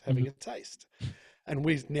tourists having a taste. And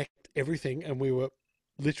we necked everything, and we were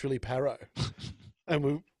literally paro.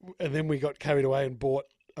 and then we got carried away and bought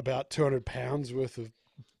about 200 pounds worth of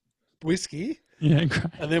whiskey. Yeah, great.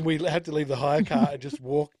 And then we had to leave the hire car and just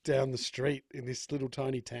walk down the street in this little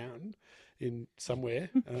tiny town in somewhere,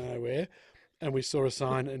 I don't know where. And we saw a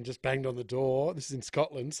sign and just banged on the door. This is in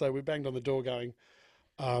Scotland. So we banged on the door going,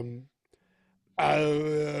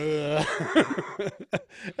 And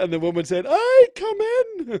the woman said, "Hey, come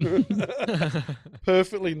in."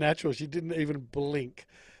 Perfectly natural. She didn't even blink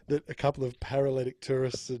that a couple of paralytic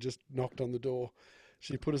tourists had just knocked on the door.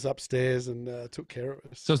 She put us upstairs and took care of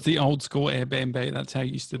us. So it's the old school Airbnb. That's how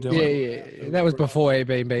you used to do it. Yeah. That was before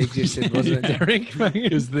Airbnb existed, wasn't it, Derek?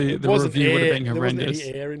 Because the review would have been horrendous. There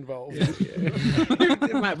wasn't any air involved.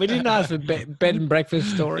 Mate, we didn't ask for bed and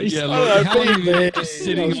breakfast stories. Yeah, look, how long are you just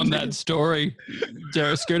sitting on that story,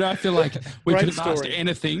 Derek Scooter? I feel like we could have asked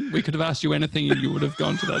anything. We could have asked you anything and you would have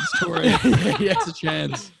gone to that story. Yes, a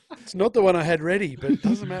chance. It's not the one I had ready, but it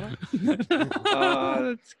doesn't matter. Oh,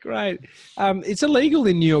 that's great. It's illegal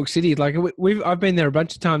in New York City. Like I've been there a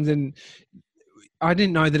bunch of times, and I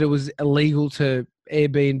didn't know that it was illegal to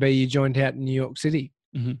Airbnb your joint out in New York City,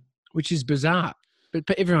 which is bizarre. But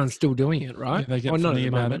everyone's still doing it, right? Yeah, they get funny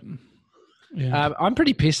about it. Yeah. I'm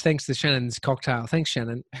pretty pissed thanks to Shannon's cocktail. Thanks,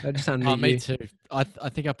 Shannon. I just me too. I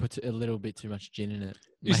think I put a little bit too much gin in it.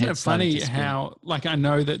 Isn't it funny how, like, I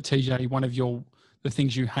know that TJ, one of the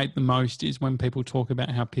things you hate the most is when people talk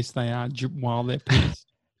about how pissed they are while they're pissed.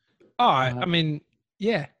 I mean,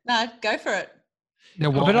 yeah. No, go for it.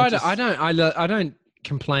 No, but I don't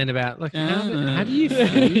complain about like how do you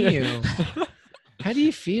feel? How do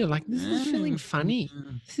you feel? Like this is feeling funny.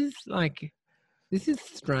 This is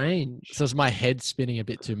strange. So is my head spinning a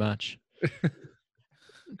bit too much?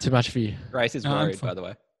 Too much for you. Grace is worried, by the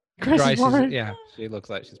way. Grace is worried. Yeah. She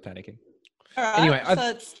looks like she's panicking. All right, anyway, so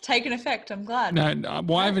it's taken effect. I'm glad. No,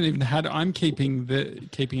 well, I haven't even had. I'm keeping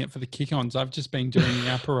it for the kick-ons. I've just been doing the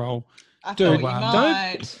Aperol.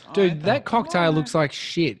 Dude, that cocktail looks like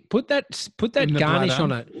shit. Put that garnish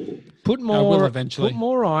on it. Put more. Put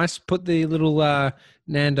more ice. Put the little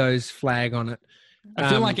Nando's flag on it. I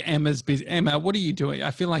feel like Emma's busy. Emma, what are you doing?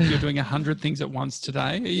 I feel like you're doing 100 things at once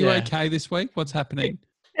today. Are you okay this week? What's happening?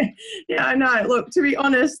 Yeah, I know. Look, to be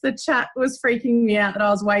honest, the chat was freaking me out that I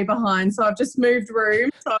was way behind. So I've just moved room.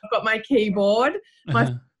 So I've got my keyboard. My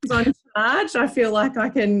phone's on charge. I feel like I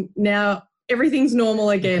can now, everything's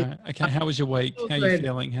normal again. Okay. How was your week? How are you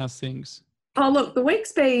feeling? How's things? Oh, look, the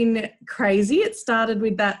week's been crazy. It started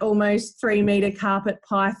with that almost 3 meter carpet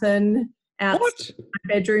python outside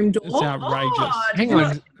my bedroom door. It's outrageous. Oh, hang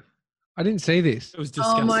on. I didn't see this. It was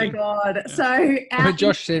disgusting. Oh my God. So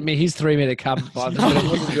Josh sent me his 3 meter carpet python, but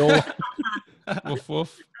it wasn't your. Woof,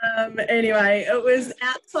 woof. Anyway, it was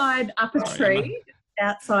outside up a tree,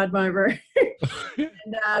 outside my room.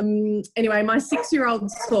 And anyway, my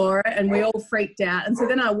 6-year-old saw it and we all freaked out. And so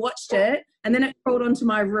then I watched it and then it crawled onto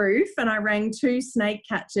my roof and I rang 2 snake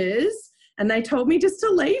catchers and they told me just to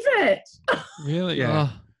leave it. Really? Yeah.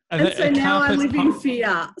 And so now I live in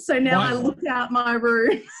fear. So now I look out my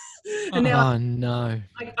room. And now no.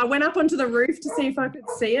 I went up onto the roof to see if I could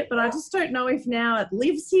see it, but I just don't know if now it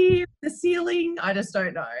lives here, the ceiling. I just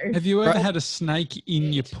don't know. Have you ever had a snake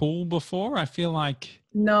in your pool before? I feel like...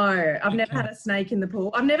 No, I've never had a snake in the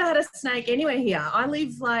pool. I've never had a snake anywhere here. I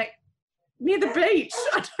live like near the beach.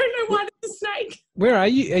 I don't know why there's a snake. Where are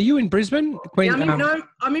you? Are you in Brisbane? Queen? Yeah,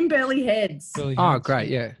 I'm in Burleigh Heads. Oh, great.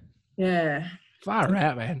 Yeah. Yeah. Far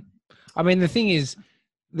out, man. I mean, the thing is,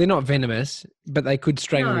 they're not venomous, but they could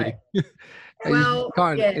strangle you. Well,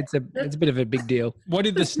 it's a bit of a big deal. What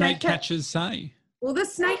did the snake catchers say? Well, the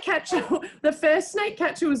first snake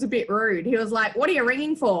catcher was a bit rude. He was like, "What are you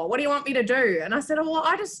ringing for? What do you want me to do?" And I said, "Oh, well,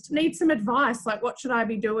 I just need some advice. Like, what should I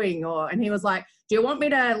be doing?" And he was like, "Do you want me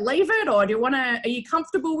to leave it, or are you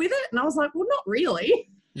comfortable with it?" And I was like, "Well, not really."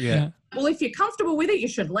 Yeah. Well, if you're comfortable with it, you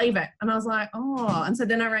should leave it. And I was like, "Oh." And so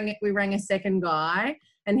then we rang a second guy.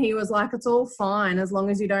 And he was like, "It's all fine as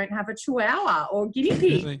long as you don't have a chihuahua or guinea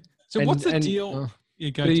pig." Really? So what's the deal?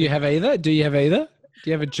 Do you have either? Do you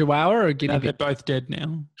have a chihuahua or a guinea pig? They're both dead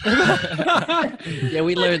now. Yeah,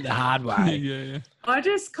 we learned the hard way. Yeah. I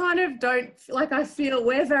just kind of don't, like, I feel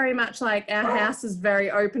we're very much like our house is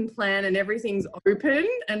very open plan and everything's open.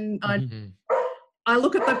 And I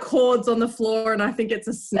look at the cords on the floor and I think it's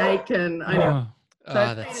a snake and I know. So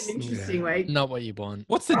that's an interesting week. Not what you want.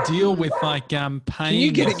 What's the deal with like pain? Can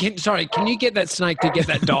you get can you get that snake to get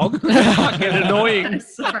that dog? Fucking annoying.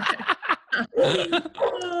 Sorry.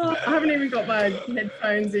 I haven't even got my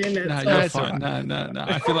headphones in. You're fine. No.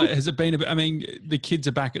 I feel like, has it been the kids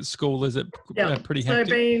are back at school. Is it pretty hectic? So I've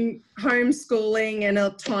been homeschooling and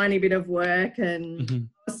a tiny bit of work and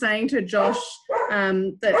I was saying to Josh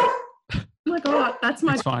that... Oh my God, that's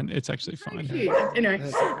my... It's fine. It's actually fine. Anyway,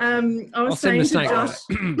 I was saying to Josh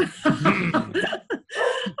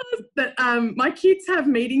that my kids have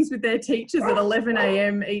meetings with their teachers at 11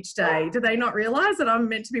 a.m. each day. Do they not realise that I'm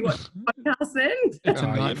meant to be watching podcasts then? It's a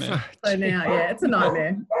nightmare. So now, it's a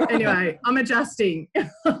nightmare. Anyway, I'm adjusting.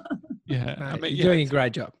 Yeah, I mean, you're doing a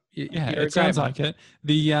great job. It sounds like it.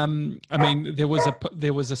 The I mean, there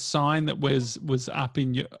was a sign that was up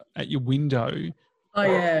at your window. Oh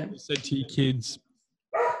yeah. You said to your kids,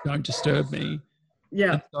 "Don't disturb me."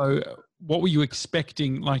 Yeah. And so, what were you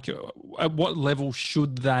expecting? Like, at what level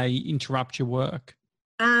should they interrupt your work?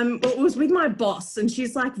 Well, it was with my boss, and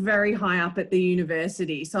she's like very high up at the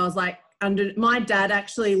university. So I was like, my dad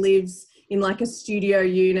actually lives in like a studio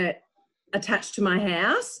unit attached to my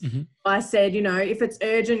house. Mm-hmm. I said, if it's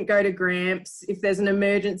urgent, go to Gramps. If there's an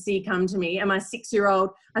emergency, come to me. And my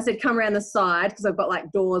 6-year-old, I said, come around the side because I've got like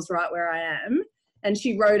doors right where I am. And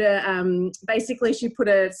she wrote basically she put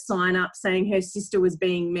a sign up saying her sister was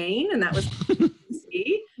being mean, and that was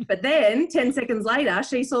but then 10 seconds later,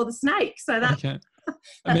 she saw the snake. So that, okay.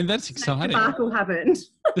 I mean, that's exciting. Debacle happened.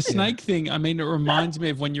 The snake thing, I mean, it reminds me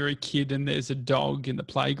of when you're a kid and there's a dog in the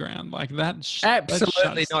playground. Like that.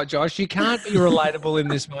 Absolutely not, Josh. You can't be relatable in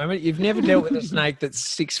this moment. You've never dealt with a snake that's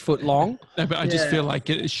 6 foot long. No, but I just feel like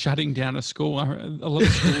it's shutting down a school. A lot of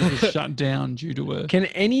schools are shut down due to a. Can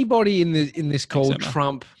anybody in this call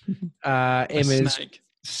trump Emma's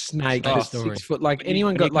snake Oh, 6 foot? Like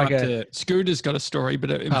anyone got like a Scooter's got a story,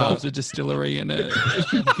 but it involves a distillery and a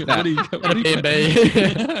Airbnb.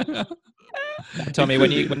 Tommy,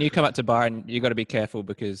 when you come up to Byron, you got to be careful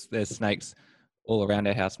because there's snakes all around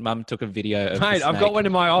our house. Mum took a video of. Mate, I've got one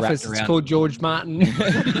in my office. It's called George Martin.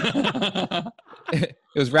 It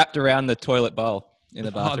was wrapped around the toilet bowl in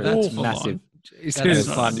the bathroom. It's massive. It's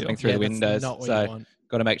climbing through the windows. So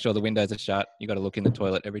got to make sure the windows are shut. You got to look in the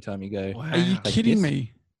toilet every time you go. Wow. Are you kidding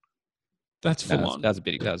me? That's full on. That's a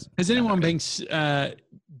bit. Does. Has anyone been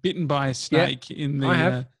bitten by a snake in the? I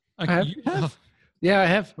have. I have. You have? Yeah, I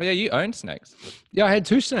have. Well, yeah, you own snakes. Yeah, I had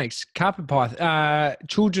 2 snakes, carpet python,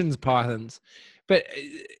 children's pythons, but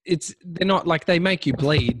they're not like they make you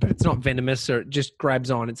bleed, but it's not venomous or it just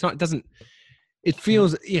grabs on. It's not. It doesn't. It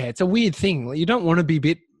feels. Yeah, it's a weird thing. You don't want to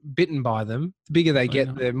be bitten by them. The bigger they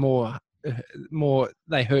get, the more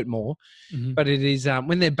they hurt more. Mm-hmm. But it is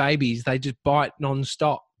when they're babies, they just bite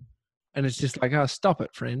non-stop, and it's just like, oh, stop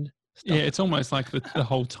it, friend. Stop it's almost like the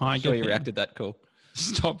whole tiger. Sure, you reacted that cool.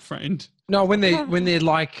 Stop, friend. No, when they're the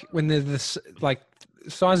like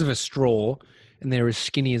size of a straw and they're as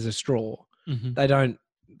skinny as a straw, mm-hmm. they don't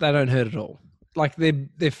hurt at all. Like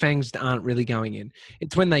their fangs aren't really going in.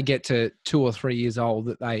 It's when they get to 2 or 3 years old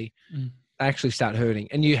that they actually start hurting.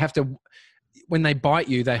 And you have to, when they bite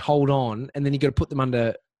you, they hold on, and then you got to put them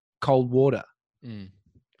under cold water.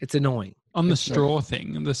 It's annoying. On the straw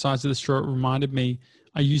thing, the size of the straw, it reminded me.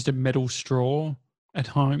 I used a metal straw at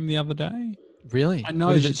home the other day. Really? I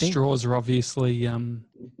know that straws are obviously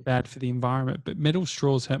bad for the environment, but metal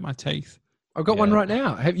straws hurt my teeth. I've got one right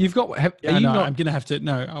now. I'm going to have to.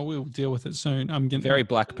 No, I will deal with it soon. I'm getting very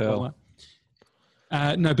black pearl.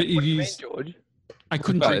 No, but what do you mean, George? I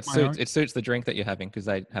couldn't drink my own. It suits the drink that you're having because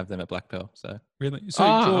they have them at Black Pearl. So really, so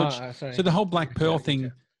George, so the whole Black Pearl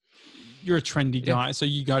thing. You're a trendy guy, so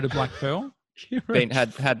you go to Black Pearl.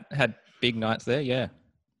 Had big nights there, yeah.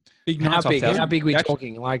 Big nights. How big are we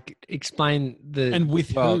talking? Like, explain the and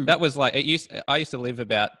with who? That was like I used to live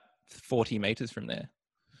about 40 meters from there.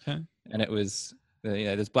 Okay. And it was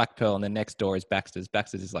there's Black Pearl, and then next door is Baxter's.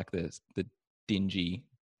 Baxter's is like the dingy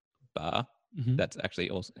bar. Mm-hmm. That's actually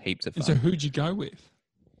also heaps of fun. And so who'd you go with?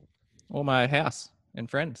 All my house and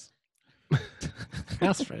friends.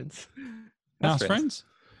 House friends. House friends.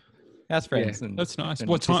 House friends. Yeah. And, that's nice. And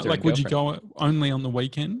what time? Like, would you go only on the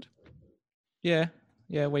weekend? Yeah,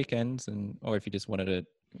 weekends, or if you just wanted a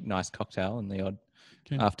nice cocktail in the odd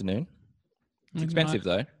afternoon. It's expensive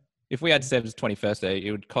though. If we had Seb's 21st day,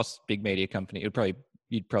 it would cost big media company. You'd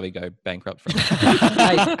probably go bankrupt from it.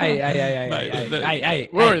 Hey,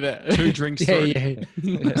 we're already there. 2 drinks. Yeah. I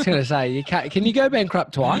was going to say, can you go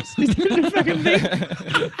bankrupt twice?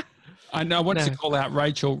 I know. I want to call out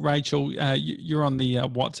Rachel. Rachel, you're on the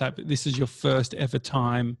WhatsApp. This is your first ever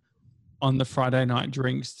time on the Friday night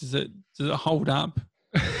drinks. Does it hold up?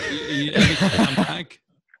 Are you ever come back?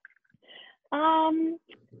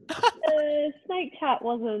 Snake chat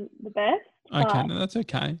wasn't the best. Okay, no, that's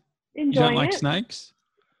okay. You don't like snakes?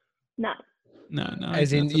 No. No.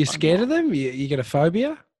 As in, you're scared of them? You get a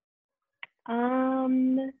phobia?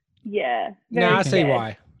 Yeah. No, I see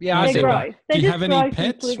why. Yeah, I see why. Do you have any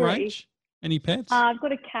pets, Rach? Any pets? I've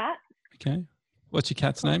got a cat. Okay. What's your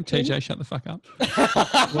cat's name? TJ, shut the fuck up.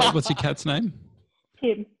 What's your cat's name?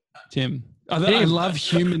 Tim. I love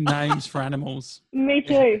human names for animals. Me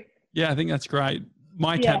too. Yeah, I think that's great.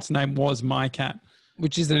 My cat's name was My Cat.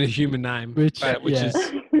 Which isn't a human name. Which is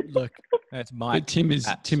Look, that's Mike. But Tim is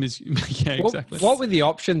yeah, exactly. What were the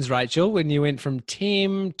options, Rachel, when you went from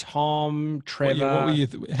Tim, Tom, Trevor? What were you?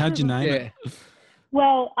 How'd you name it?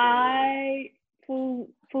 Well,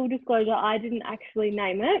 full disclosure, I didn't actually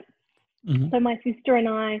name it. Mm-hmm. So my sister and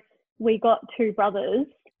I, we got two brothers,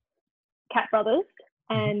 cat brothers,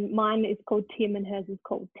 and mine is called Tim and hers is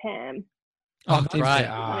called Tam. Oh,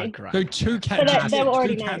 great. Great. So two cats, they were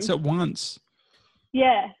already two cats named. at once.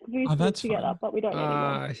 Yeah, we used to live that's together, fun. but we don't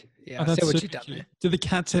anymore. Yeah, that's see what super you've done cute. there. Do the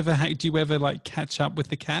cats ever? Do you ever like catch up with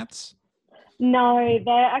the cats? No,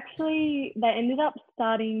 they ended up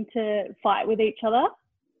starting to fight with each other,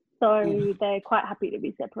 so they're quite happy to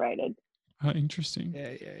be separated. Oh, interesting.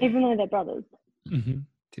 Yeah. Even though they're brothers. Mm-hmm.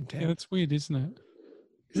 Yeah, that's weird, isn't it?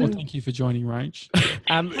 Well, thank you for joining, Rach.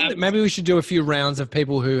 Maybe we should do a few rounds of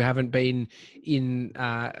people who haven't been in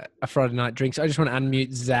a Friday Night Drinks. I just want to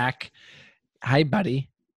unmute Zach. Hey, buddy.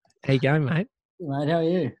 How you going, mate? Mate, how are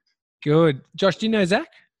you? Good. Josh, do you know Zach?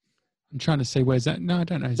 I'm trying to see where's Zach. No, I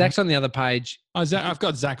don't know. Zach's on the other page. Oh, Zach, I've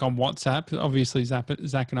got Zach on WhatsApp. Obviously, Zach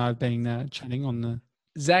and I have been chatting on the.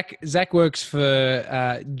 Zach works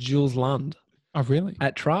for Jules Lund. Oh, really?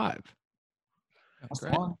 At Tribe. That's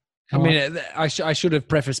fine. I mean, I should have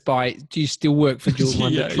prefaced by, do you still work for Jules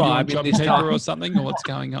Lund at Tribe in this paper time? or something, or what's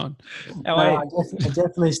going on? No, I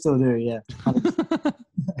definitely still do, yeah.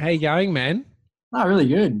 How you going, man? Oh, really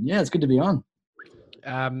good. Yeah, it's good to be on.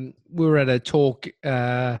 We were at a talk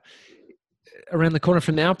around the corner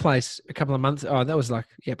from our place a couple of months. Oh, that was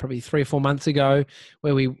probably 3 or 4 months ago,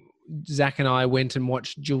 where Zach and I went and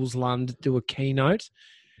watched Jules Lund do a keynote.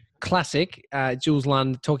 Classic. Jules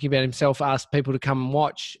Lund talking about himself, asked people to come and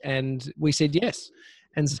watch, and we said yes.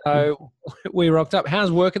 And so we rocked up.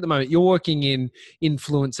 How's work at the moment? You're working in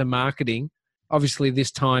influencer marketing. Obviously,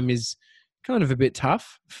 this time is kind of a bit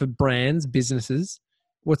tough for brands, businesses.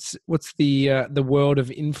 What's the world of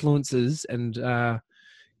influencers and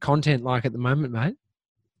content like at the moment, mate?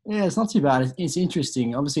 Yeah, it's not too bad. It's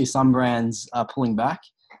interesting. Obviously, some brands are pulling back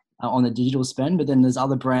on the digital spend, but then there's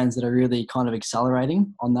other brands that are really kind of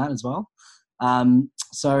accelerating on that as well.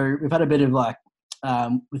 So we've had a bit of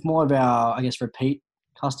with more of our, I guess, repeat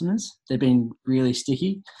customers, they've been really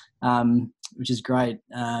sticky, which is great.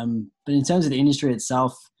 But in terms of the industry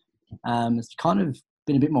itself, it's kind of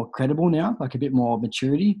been a bit more credible now, like a bit more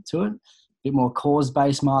maturity to it, a bit more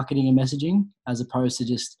cause-based marketing and messaging as opposed to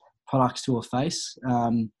just products to a face,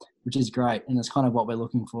 which is great. And that's kind of what we're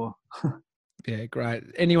looking for. Yeah, great.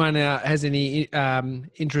 Anyone has any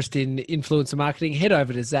interest in influencer marketing, head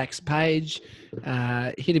over to Zach's page,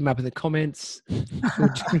 hit him up in the comments. Go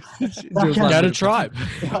to Tribe.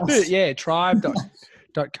 Yeah,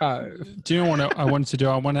 tribe.co. Do you know what I wanted to do?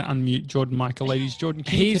 I want to unmute Jordan Michaelides. Jordan,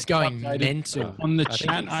 he's going mental on the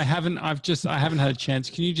chat. I haven't had a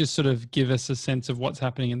chance. Can you just sort of give us a sense of what's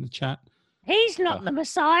happening in the chat? He's not the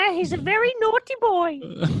Messiah. He's a very naughty boy.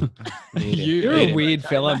 You're a weird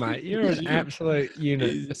fella, mate. You're an absolute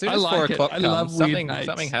unit. As soon as 4 o'clock comes, something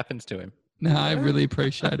happens to him. No, I really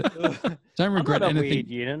appreciate it. Don't regret I'm not anything. A weird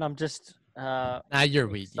unit. I'm just you're a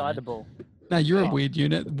weird excitable. No, you're a weird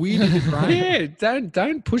unit. Weird is great. Yeah,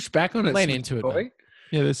 don't push back on it. Lean into it, boy.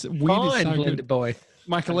 Yeah, this weird is so good. Boy.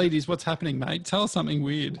 Michaelides, what's happening, mate? Tell us something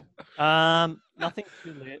weird. Nothing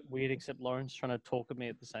too weird except Lauren's trying to talk at me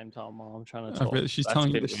at the same time while I'm trying to talk. She's telling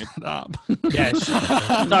you to shut up. Yeah,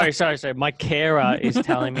 sorry. My carer is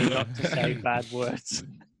telling me not to say bad words.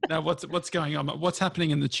 Now, what's going on? What's happening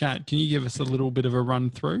in the chat? Can you give us a little bit of a run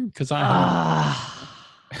through? Because I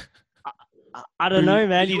don't know,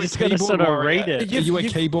 man. You just got to sort of read it. Are you a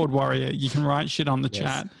keyboard warrior? You can write shit on the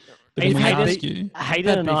chat. But then we ask you.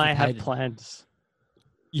 Hayden and I have plans.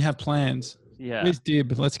 You have plans? Yeah. Where's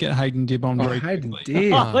Dib? Let's get Hayden Dib on. Hayden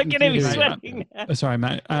Dib. Oh, look at him. He's sweating now. Sorry,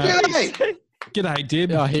 mate. G'day,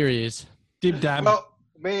 Dib. Oh, here he is. Dib Dab. Well,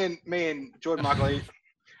 me and Jordan Michaelides,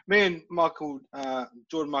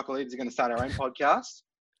 Jordan Michaelides are going to start our own podcast.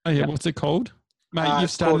 Oh yeah, what's it called? Mate,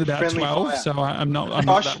 you've started about 12, Fire. so I'm not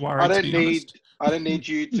that worried. I don't need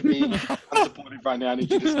you to be unsupportive right now. I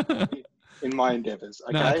need you to support me in my endeavours.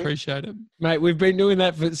 Okay? No, I appreciate it, mate. We've been doing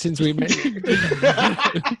that since we met.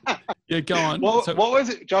 Yeah, go on. What was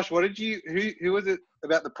it, Josh? What did you? Who was it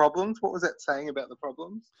about the problems? What was that saying about the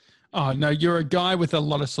problems? Oh no, you're a guy with a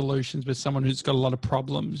lot of solutions, but someone who's got a lot of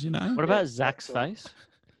problems. You know. What about Zach's face?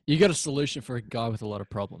 You got a solution for a guy with a lot of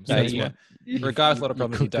problems. Yeah. For a guy with a lot of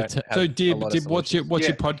problems, you don't have So, Dib, what's your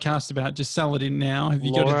Yeah. podcast about? Just sell it in now. Have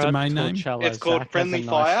you got a domain name? It's called Friendly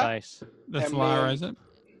Fire. That's And Lara, is it?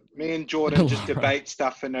 Me and Jordan just debate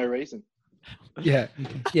stuff for no reason. Yeah.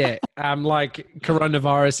 Like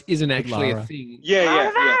coronavirus isn't actually a thing.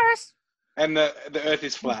 Yeah. And the Earth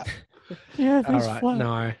is flat. Yeah, All right.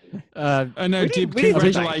 No. No, Dib, we didn't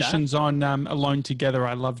congratulations on Alone Together.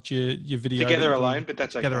 I loved your video. Together Alone, but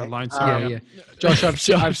that's Together okay. Alone. Sorry. Yeah. Josh,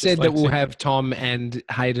 I've said that we'll have Tom and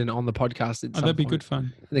Hayden on the podcast at some that'd be point good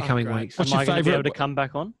fun. in the coming weeks. What's your favorite? Be able to come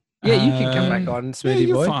back on? Yeah, you can come back on, Smoothie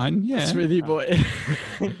you're Boy. Fine. Yeah, Smoothie Boy.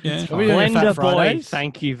 Yeah, Blender Boy.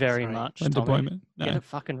 Thank you very much. Blender Boy. Man. No. Get it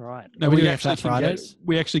fucking right. No, we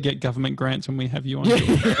actually get government grants when we have you on.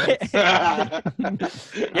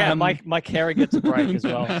 Yeah, my carer gets a break as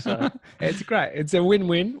well. So it's great. It's a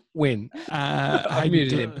win-win-win. I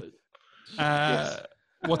muted him.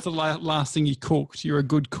 What's the last thing you cooked? You're a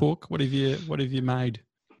good cook. What have you made?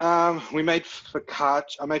 We made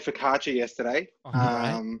focaccia. I made focaccia yesterday.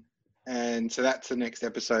 Right. And so that's the next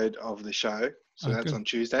episode of the show. So that's good. on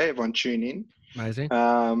Tuesday. Everyone tune in. Amazing.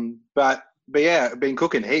 But yeah, I've been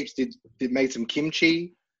cooking heaps. Did made some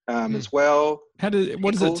kimchi as well. What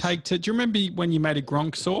does it take to? Do you remember when you made a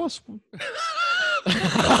gronk sauce?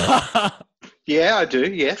 Yeah, I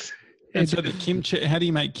do. Yes. And so the kimchi. How do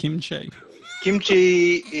you make kimchi?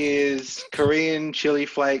 Kimchi is Korean chili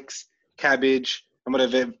flakes, cabbage,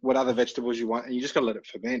 and what other vegetables you want, and you just got to let it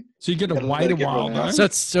ferment. So you got to wait a while, though.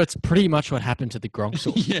 So it's pretty much what happened to the gronk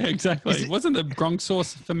sauce. Yeah, exactly. Wasn't the gronk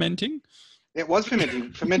sauce fermenting? It was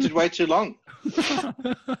fermenting. Fermented way too long.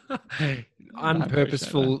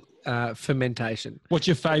 Unpurposeful fermentation. What's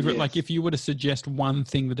your favourite? Yes. Like, if you were to suggest one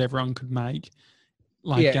thing that everyone could make,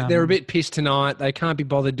 they're a bit pissed tonight. They can't be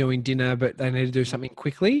bothered doing dinner, but they need to do something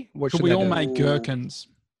quickly. What should should we they all do? make gherkins?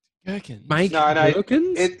 Gherkins. Make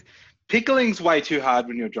gherkins? Pickling's way too hard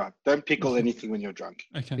when you're drunk. Don't pickle anything when you're drunk.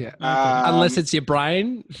 Okay. Yeah. Unless it's your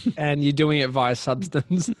brain and you're doing it via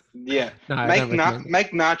substance. Yeah. No,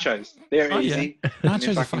 make nachos. They're easy. Yeah.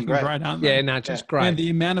 Nachos are fucking great, aren't they? Yeah, nachos great. And the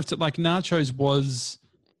amount of nachos was,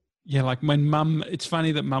 like when Mum. It's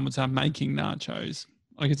funny that Mum would start making nachos.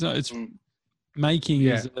 Like it's making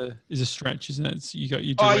is a stretch, isn't it? It's,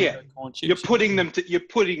 corn chips. You're putting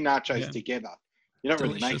nachos together. You're not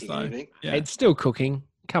Delicious, really making though. anything. Yeah. It's still cooking.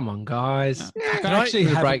 Come on, guys. Can I actually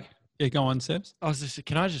have break? Yeah, go on, Sebs.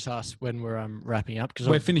 Can I just ask when we're wrapping up? Because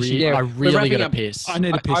we're finishing. I really got to piss. I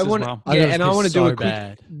need a piss as well. Yeah, and I want to do a quick.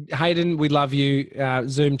 Bad. Hayden, we love you.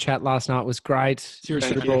 Zoom chat last night was great.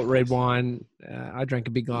 Seriously, you brought red wine. I drank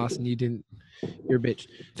a big glass and you didn't. You're a bitch.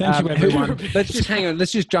 Thank you, everyone. Let's just hang on.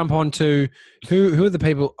 Let's just jump on to who are the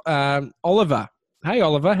people? Oliver. Hey,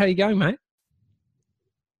 Oliver. How you going, mate?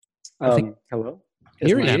 Hello.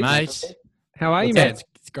 Here he is, mate. How are you, man?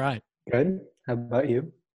 It's great. Good. How about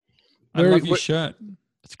you? I love your shirt.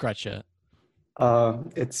 It's a great shirt.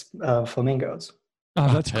 It's flamingos.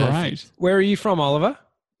 Oh, that's great. Where are you from, Oliver?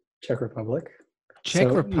 Czech Republic.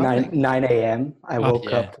 Czech Republic. 9 a.m. I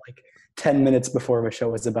woke up like 10 minutes before my show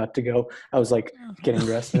was about to go. I was like getting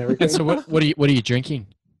dressed and everything. And so what are you drinking?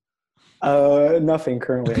 Nothing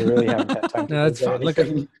currently. I really haven't had time. No, that's fine. Look,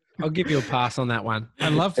 I'll give you a pass on that one. I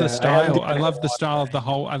love the style. I love the style of the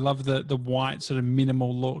whole. I love the white sort of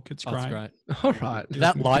minimal look. It's great. That's great. All right.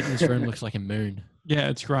 That light in this room looks like a moon. Yeah,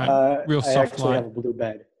 it's great. Real I soft actually light. have a blue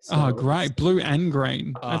bed. So Oh, great. Blue and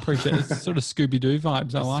green. I appreciate it. It's sort of Scooby-Doo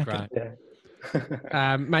vibes. I like it.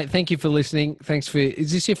 Yeah. Mate, thank you for listening. Thanks for.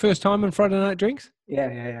 Is this your first time on Friday Night Drinks?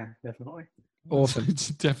 Yeah, definitely. Awesome. It's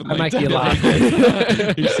definitely. I make you laugh.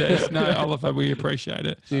 He says, "No, Oliver, we appreciate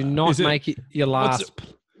it. Do not make it your last.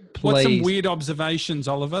 Please. What's some weird observations,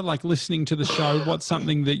 Oliver? Like listening to the show. What's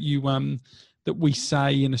something that you that we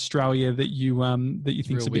say in Australia that you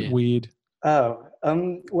think's a bit weird? Oh,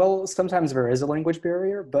 well, sometimes there is a language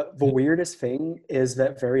barrier, but the weirdest thing is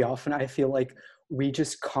that very often I feel like we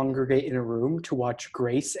just congregate in a room to watch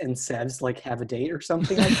Grace and Sevs like have a date or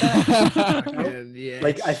something like that. Yeah.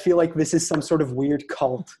 Like I feel like this is some sort of weird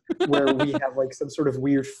cult where we have like some sort of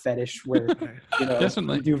weird fetish where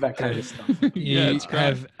Definitely. we do that kind of stuff. You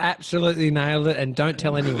have absolutely nailed it, and don't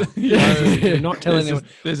tell anyone. No, do not tell anyone.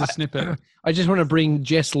 There's a snippet. I just want to bring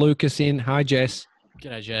Jess Lucas in. Hi, Jess.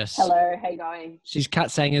 G'day, Jess. Hello, how you going? She's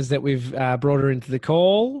cut singers that we've brought her into the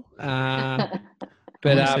call.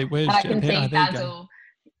 But and I can see Basil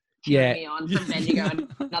cheering me on from Bendigo,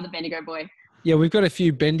 another Bendigo boy. Yeah, we've got a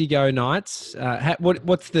few Bendigo nights.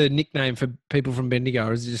 What's the nickname for people from Bendigo?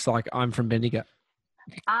 Or is it just like I'm from Bendigo?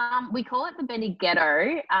 We call it the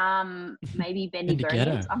Bendighetto. Maybe Bendigo.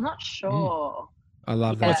 I'm not sure. I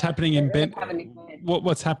love that. What's happening in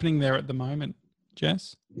What's happening there at the moment,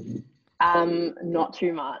 Jess? Not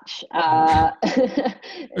too much.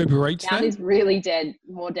 Uber Eats town is really dead,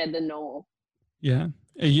 more dead than normal. Yeah.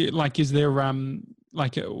 Are you like? Is there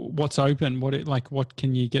what's open? What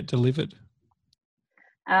can you get delivered?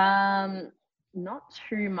 not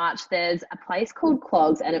too much. There's a place called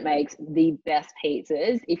Clogs, and it makes the best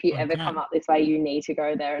pizzas. If you ever come up this way, you need to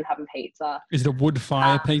go there and have a pizza. Is it a wood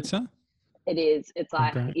fire pizza? It is. It's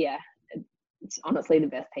like, yeah, it's honestly the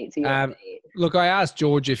best pizza you'll ever eat. Look, I asked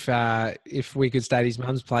George if we could stay at his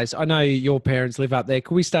mum's place. I know your parents live up there.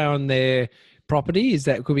 Could we stay on their property?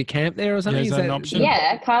 Could we camp there or something? Yeah, is that an option?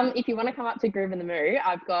 Yeah, come if you want to come up to Groove in the Moo. Do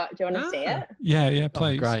you want to see it? Yeah,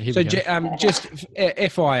 please. Oh, great. So, just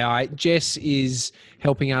FYI, Jess is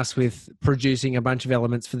helping us with producing a bunch of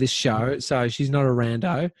elements for this show, so she's not a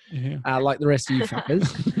rando, like the rest of you fuckers.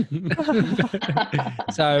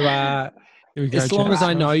 So, as long as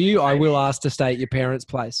I know you, I will ask to stay at your parents'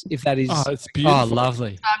 place if that is. Oh, it's beautiful. Oh,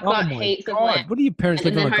 lovely. I've got heaps of land. What do your parents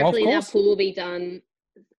live on a golf hopefully course? their pool will be done.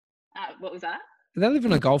 What was that? Do they live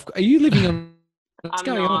on a golf? Are you living on? What's I'm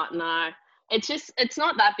going not. on? No, it's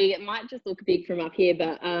not that big. It might just look big from up here,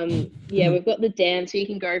 but yeah, we've got the dam, so you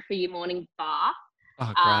can go for your morning bath.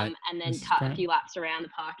 Oh, great. And then cut a few laps around the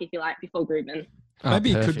park if you like before grooving.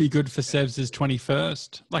 Maybe it could be good for Sev's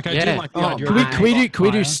 21st. Like I do like the idea. Can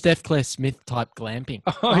we do Steph Claire Smith type glamping?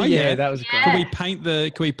 Oh yeah, that was great. Can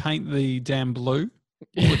we paint the dam blue?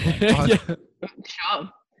 Sure.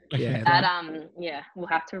 Yeah. Yeah, we'll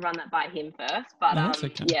have to run that by him first, but No, that's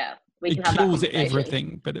okay. yeah, we can It have that kills conversation.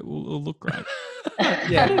 everything, but it'll look great.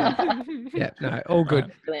 Yeah, no, all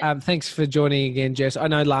good. Thanks for joining again, Jess. I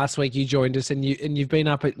know last week you joined us, and you've been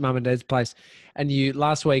up at Mum and Dad's place, and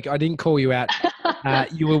last week I didn't call you out.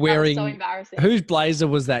 You were wearing so embarrassing. Whose blazer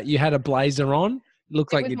was that? You had a blazer on.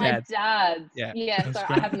 Looked like It was your my dad's. dad's. Yeah, So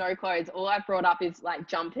I have no clothes. All I brought up is like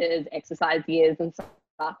jumpers, exercise gears, and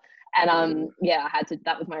stuff. And yeah, I had to.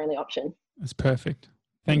 That was my only option. That's perfect.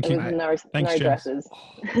 Thank you. There was Thanks, no Jess. dresses.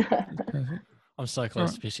 I'm so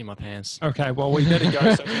close to pissing my pants. Okay, well, we better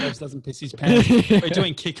go so Sevs doesn't piss his pants. We're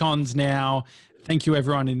doing kick-ons now. Thank you,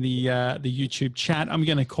 everyone in the YouTube chat. I'm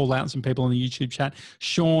going to call out some people in the YouTube chat.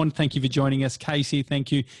 Sean, thank you for joining us. Casey, thank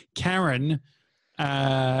you. Karen,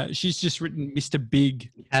 she's just written Mr. Big.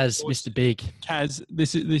 As Mr. Big. Kaz,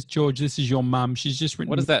 this George, this is your mum. She's just written.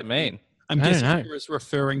 What does that mean? I'm I don't guessing know. it was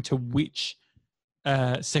referring to which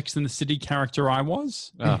Sex and the City character I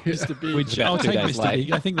was. Oh. Mr. Big. Which About I'll 2 take days Mr. late.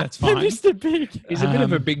 Big. I think that's fine. Mr. Big. He's a bit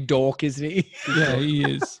of a big dork, isn't he? Yeah, he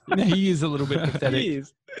is. No, he is a little bit pathetic. He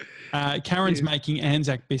is. Karen's making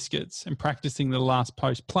Anzac biscuits and practicing the last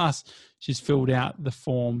post. Plus, she's filled out the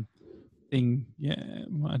form thing. Yeah,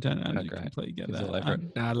 well, I don't know. Oh, I great. completely get She's that. all over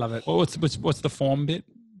it. No, I love it. Well, what's the form bit,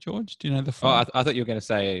 George? Do you know the Oh, form? I thought you were going to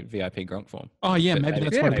say VIP Gronk form. Oh, yeah, But maybe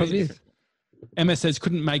that's yeah, what it probably is. is. Emma says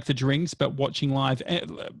couldn't make the drinks, but watching live.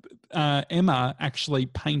 Emma actually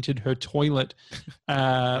painted her toilet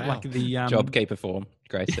like the JobKeeper form.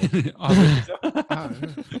 Grace.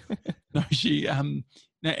 No, she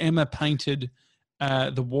now Emma painted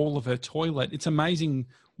the wall of her toilet. It's amazing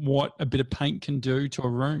what a bit of paint can do to a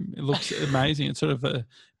room. It looks amazing. It's sort of a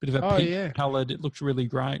bit of a pink coloured. It looks really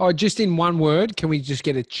great. Oh, just in one word, can we just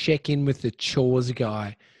get a check in with the chores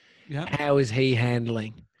guy? Yeah. How is he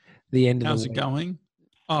handling the end of How's the it week? going?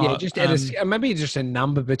 Yeah, just maybe just a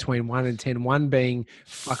number between 1 and 10. 1 being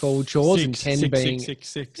fuck all chores, and 10 being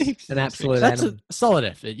an absolute That's animal. a solid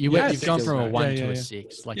effort. You've gone from a 1 Yeah, to yeah. a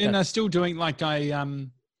 6. Like Yeah, no, still doing like I yeah.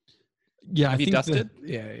 I Have you think dusted?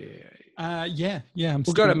 yeah. I'm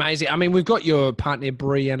We've got amazing. I mean, we've got your partner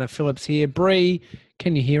Brianna Phillips here. Bree,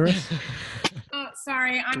 can you hear us? Oh,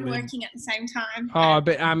 sorry, I'm working at the same time. Oh,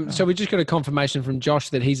 but so we just got a confirmation from Josh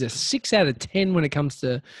that he's a 6 out of 10 when it comes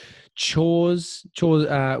to chores.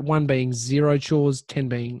 1 being 0 chores, 10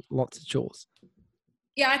 being lots of chores.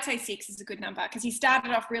 Yeah, I'd say 6 is a good number because he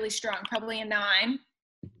started off really strong, probably a 9.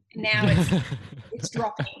 Now it's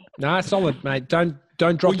dropping. No, solid, mate. Don't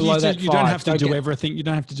drop below that 5. You don't have to do everything. You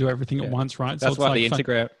don't have to do everything at once, right? That's So why it's the like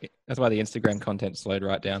Instagram. That's why the Instagram content slowed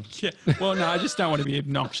right down. Yeah. Well, no, I just don't want to be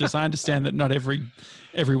obnoxious. I understand that not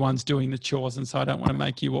everyone's doing the chores, and so I don't want to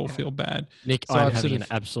make you all feel bad. Nick, So I'm I've having sort an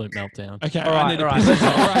absolute meltdown. Okay, All right. All right,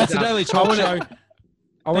 it's a daily talk show.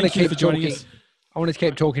 I want to Thank you keep for joining talking. us. I want to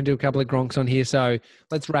keep talking to a couple of gronks on here, so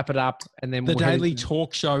let's wrap it up and then we'll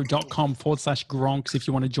thedailytalkshow.com/gronks if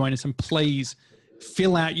you want to join us, and please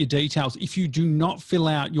fill out your details. If you do not fill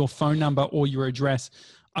out your phone number or your address,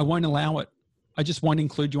 I won't allow it. I just won't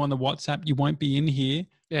include you on the WhatsApp. You won't be in here.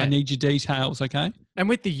 Yeah. I need your details, okay? And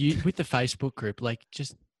with the Facebook group, like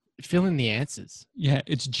just fill in the answers. Yeah,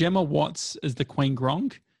 it's Gemma Watts as the Queen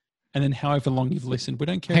Gronk, and then however long you've listened. We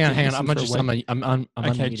don't care. Hang if on. you've listened for a week. I'm Okay,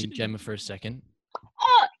 unmuting Gemma for a second.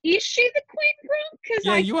 Oh, is she the Queen Gronk?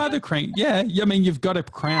 Yeah, you are the Queen. Yeah, I mean, you've got a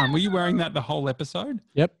crown. Were you wearing that the whole episode?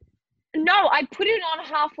 Yep. No, I put it on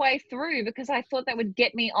halfway through because I thought that would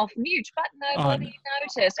get me off mute, but nobody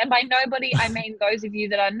noticed. And by nobody, I mean those of you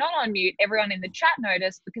that are not on mute. Everyone in the chat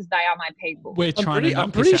noticed because they are my people.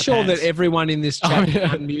 I'm pretty sure that everyone in this chat can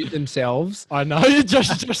unmute themselves. I know.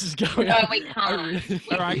 Just is going. No, we can't.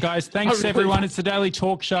 All right, guys. Thanks, everyone. It's the Daily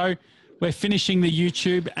Talk Show. We're finishing the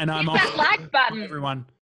YouTube, and I'm off. Hit that like button. Everyone.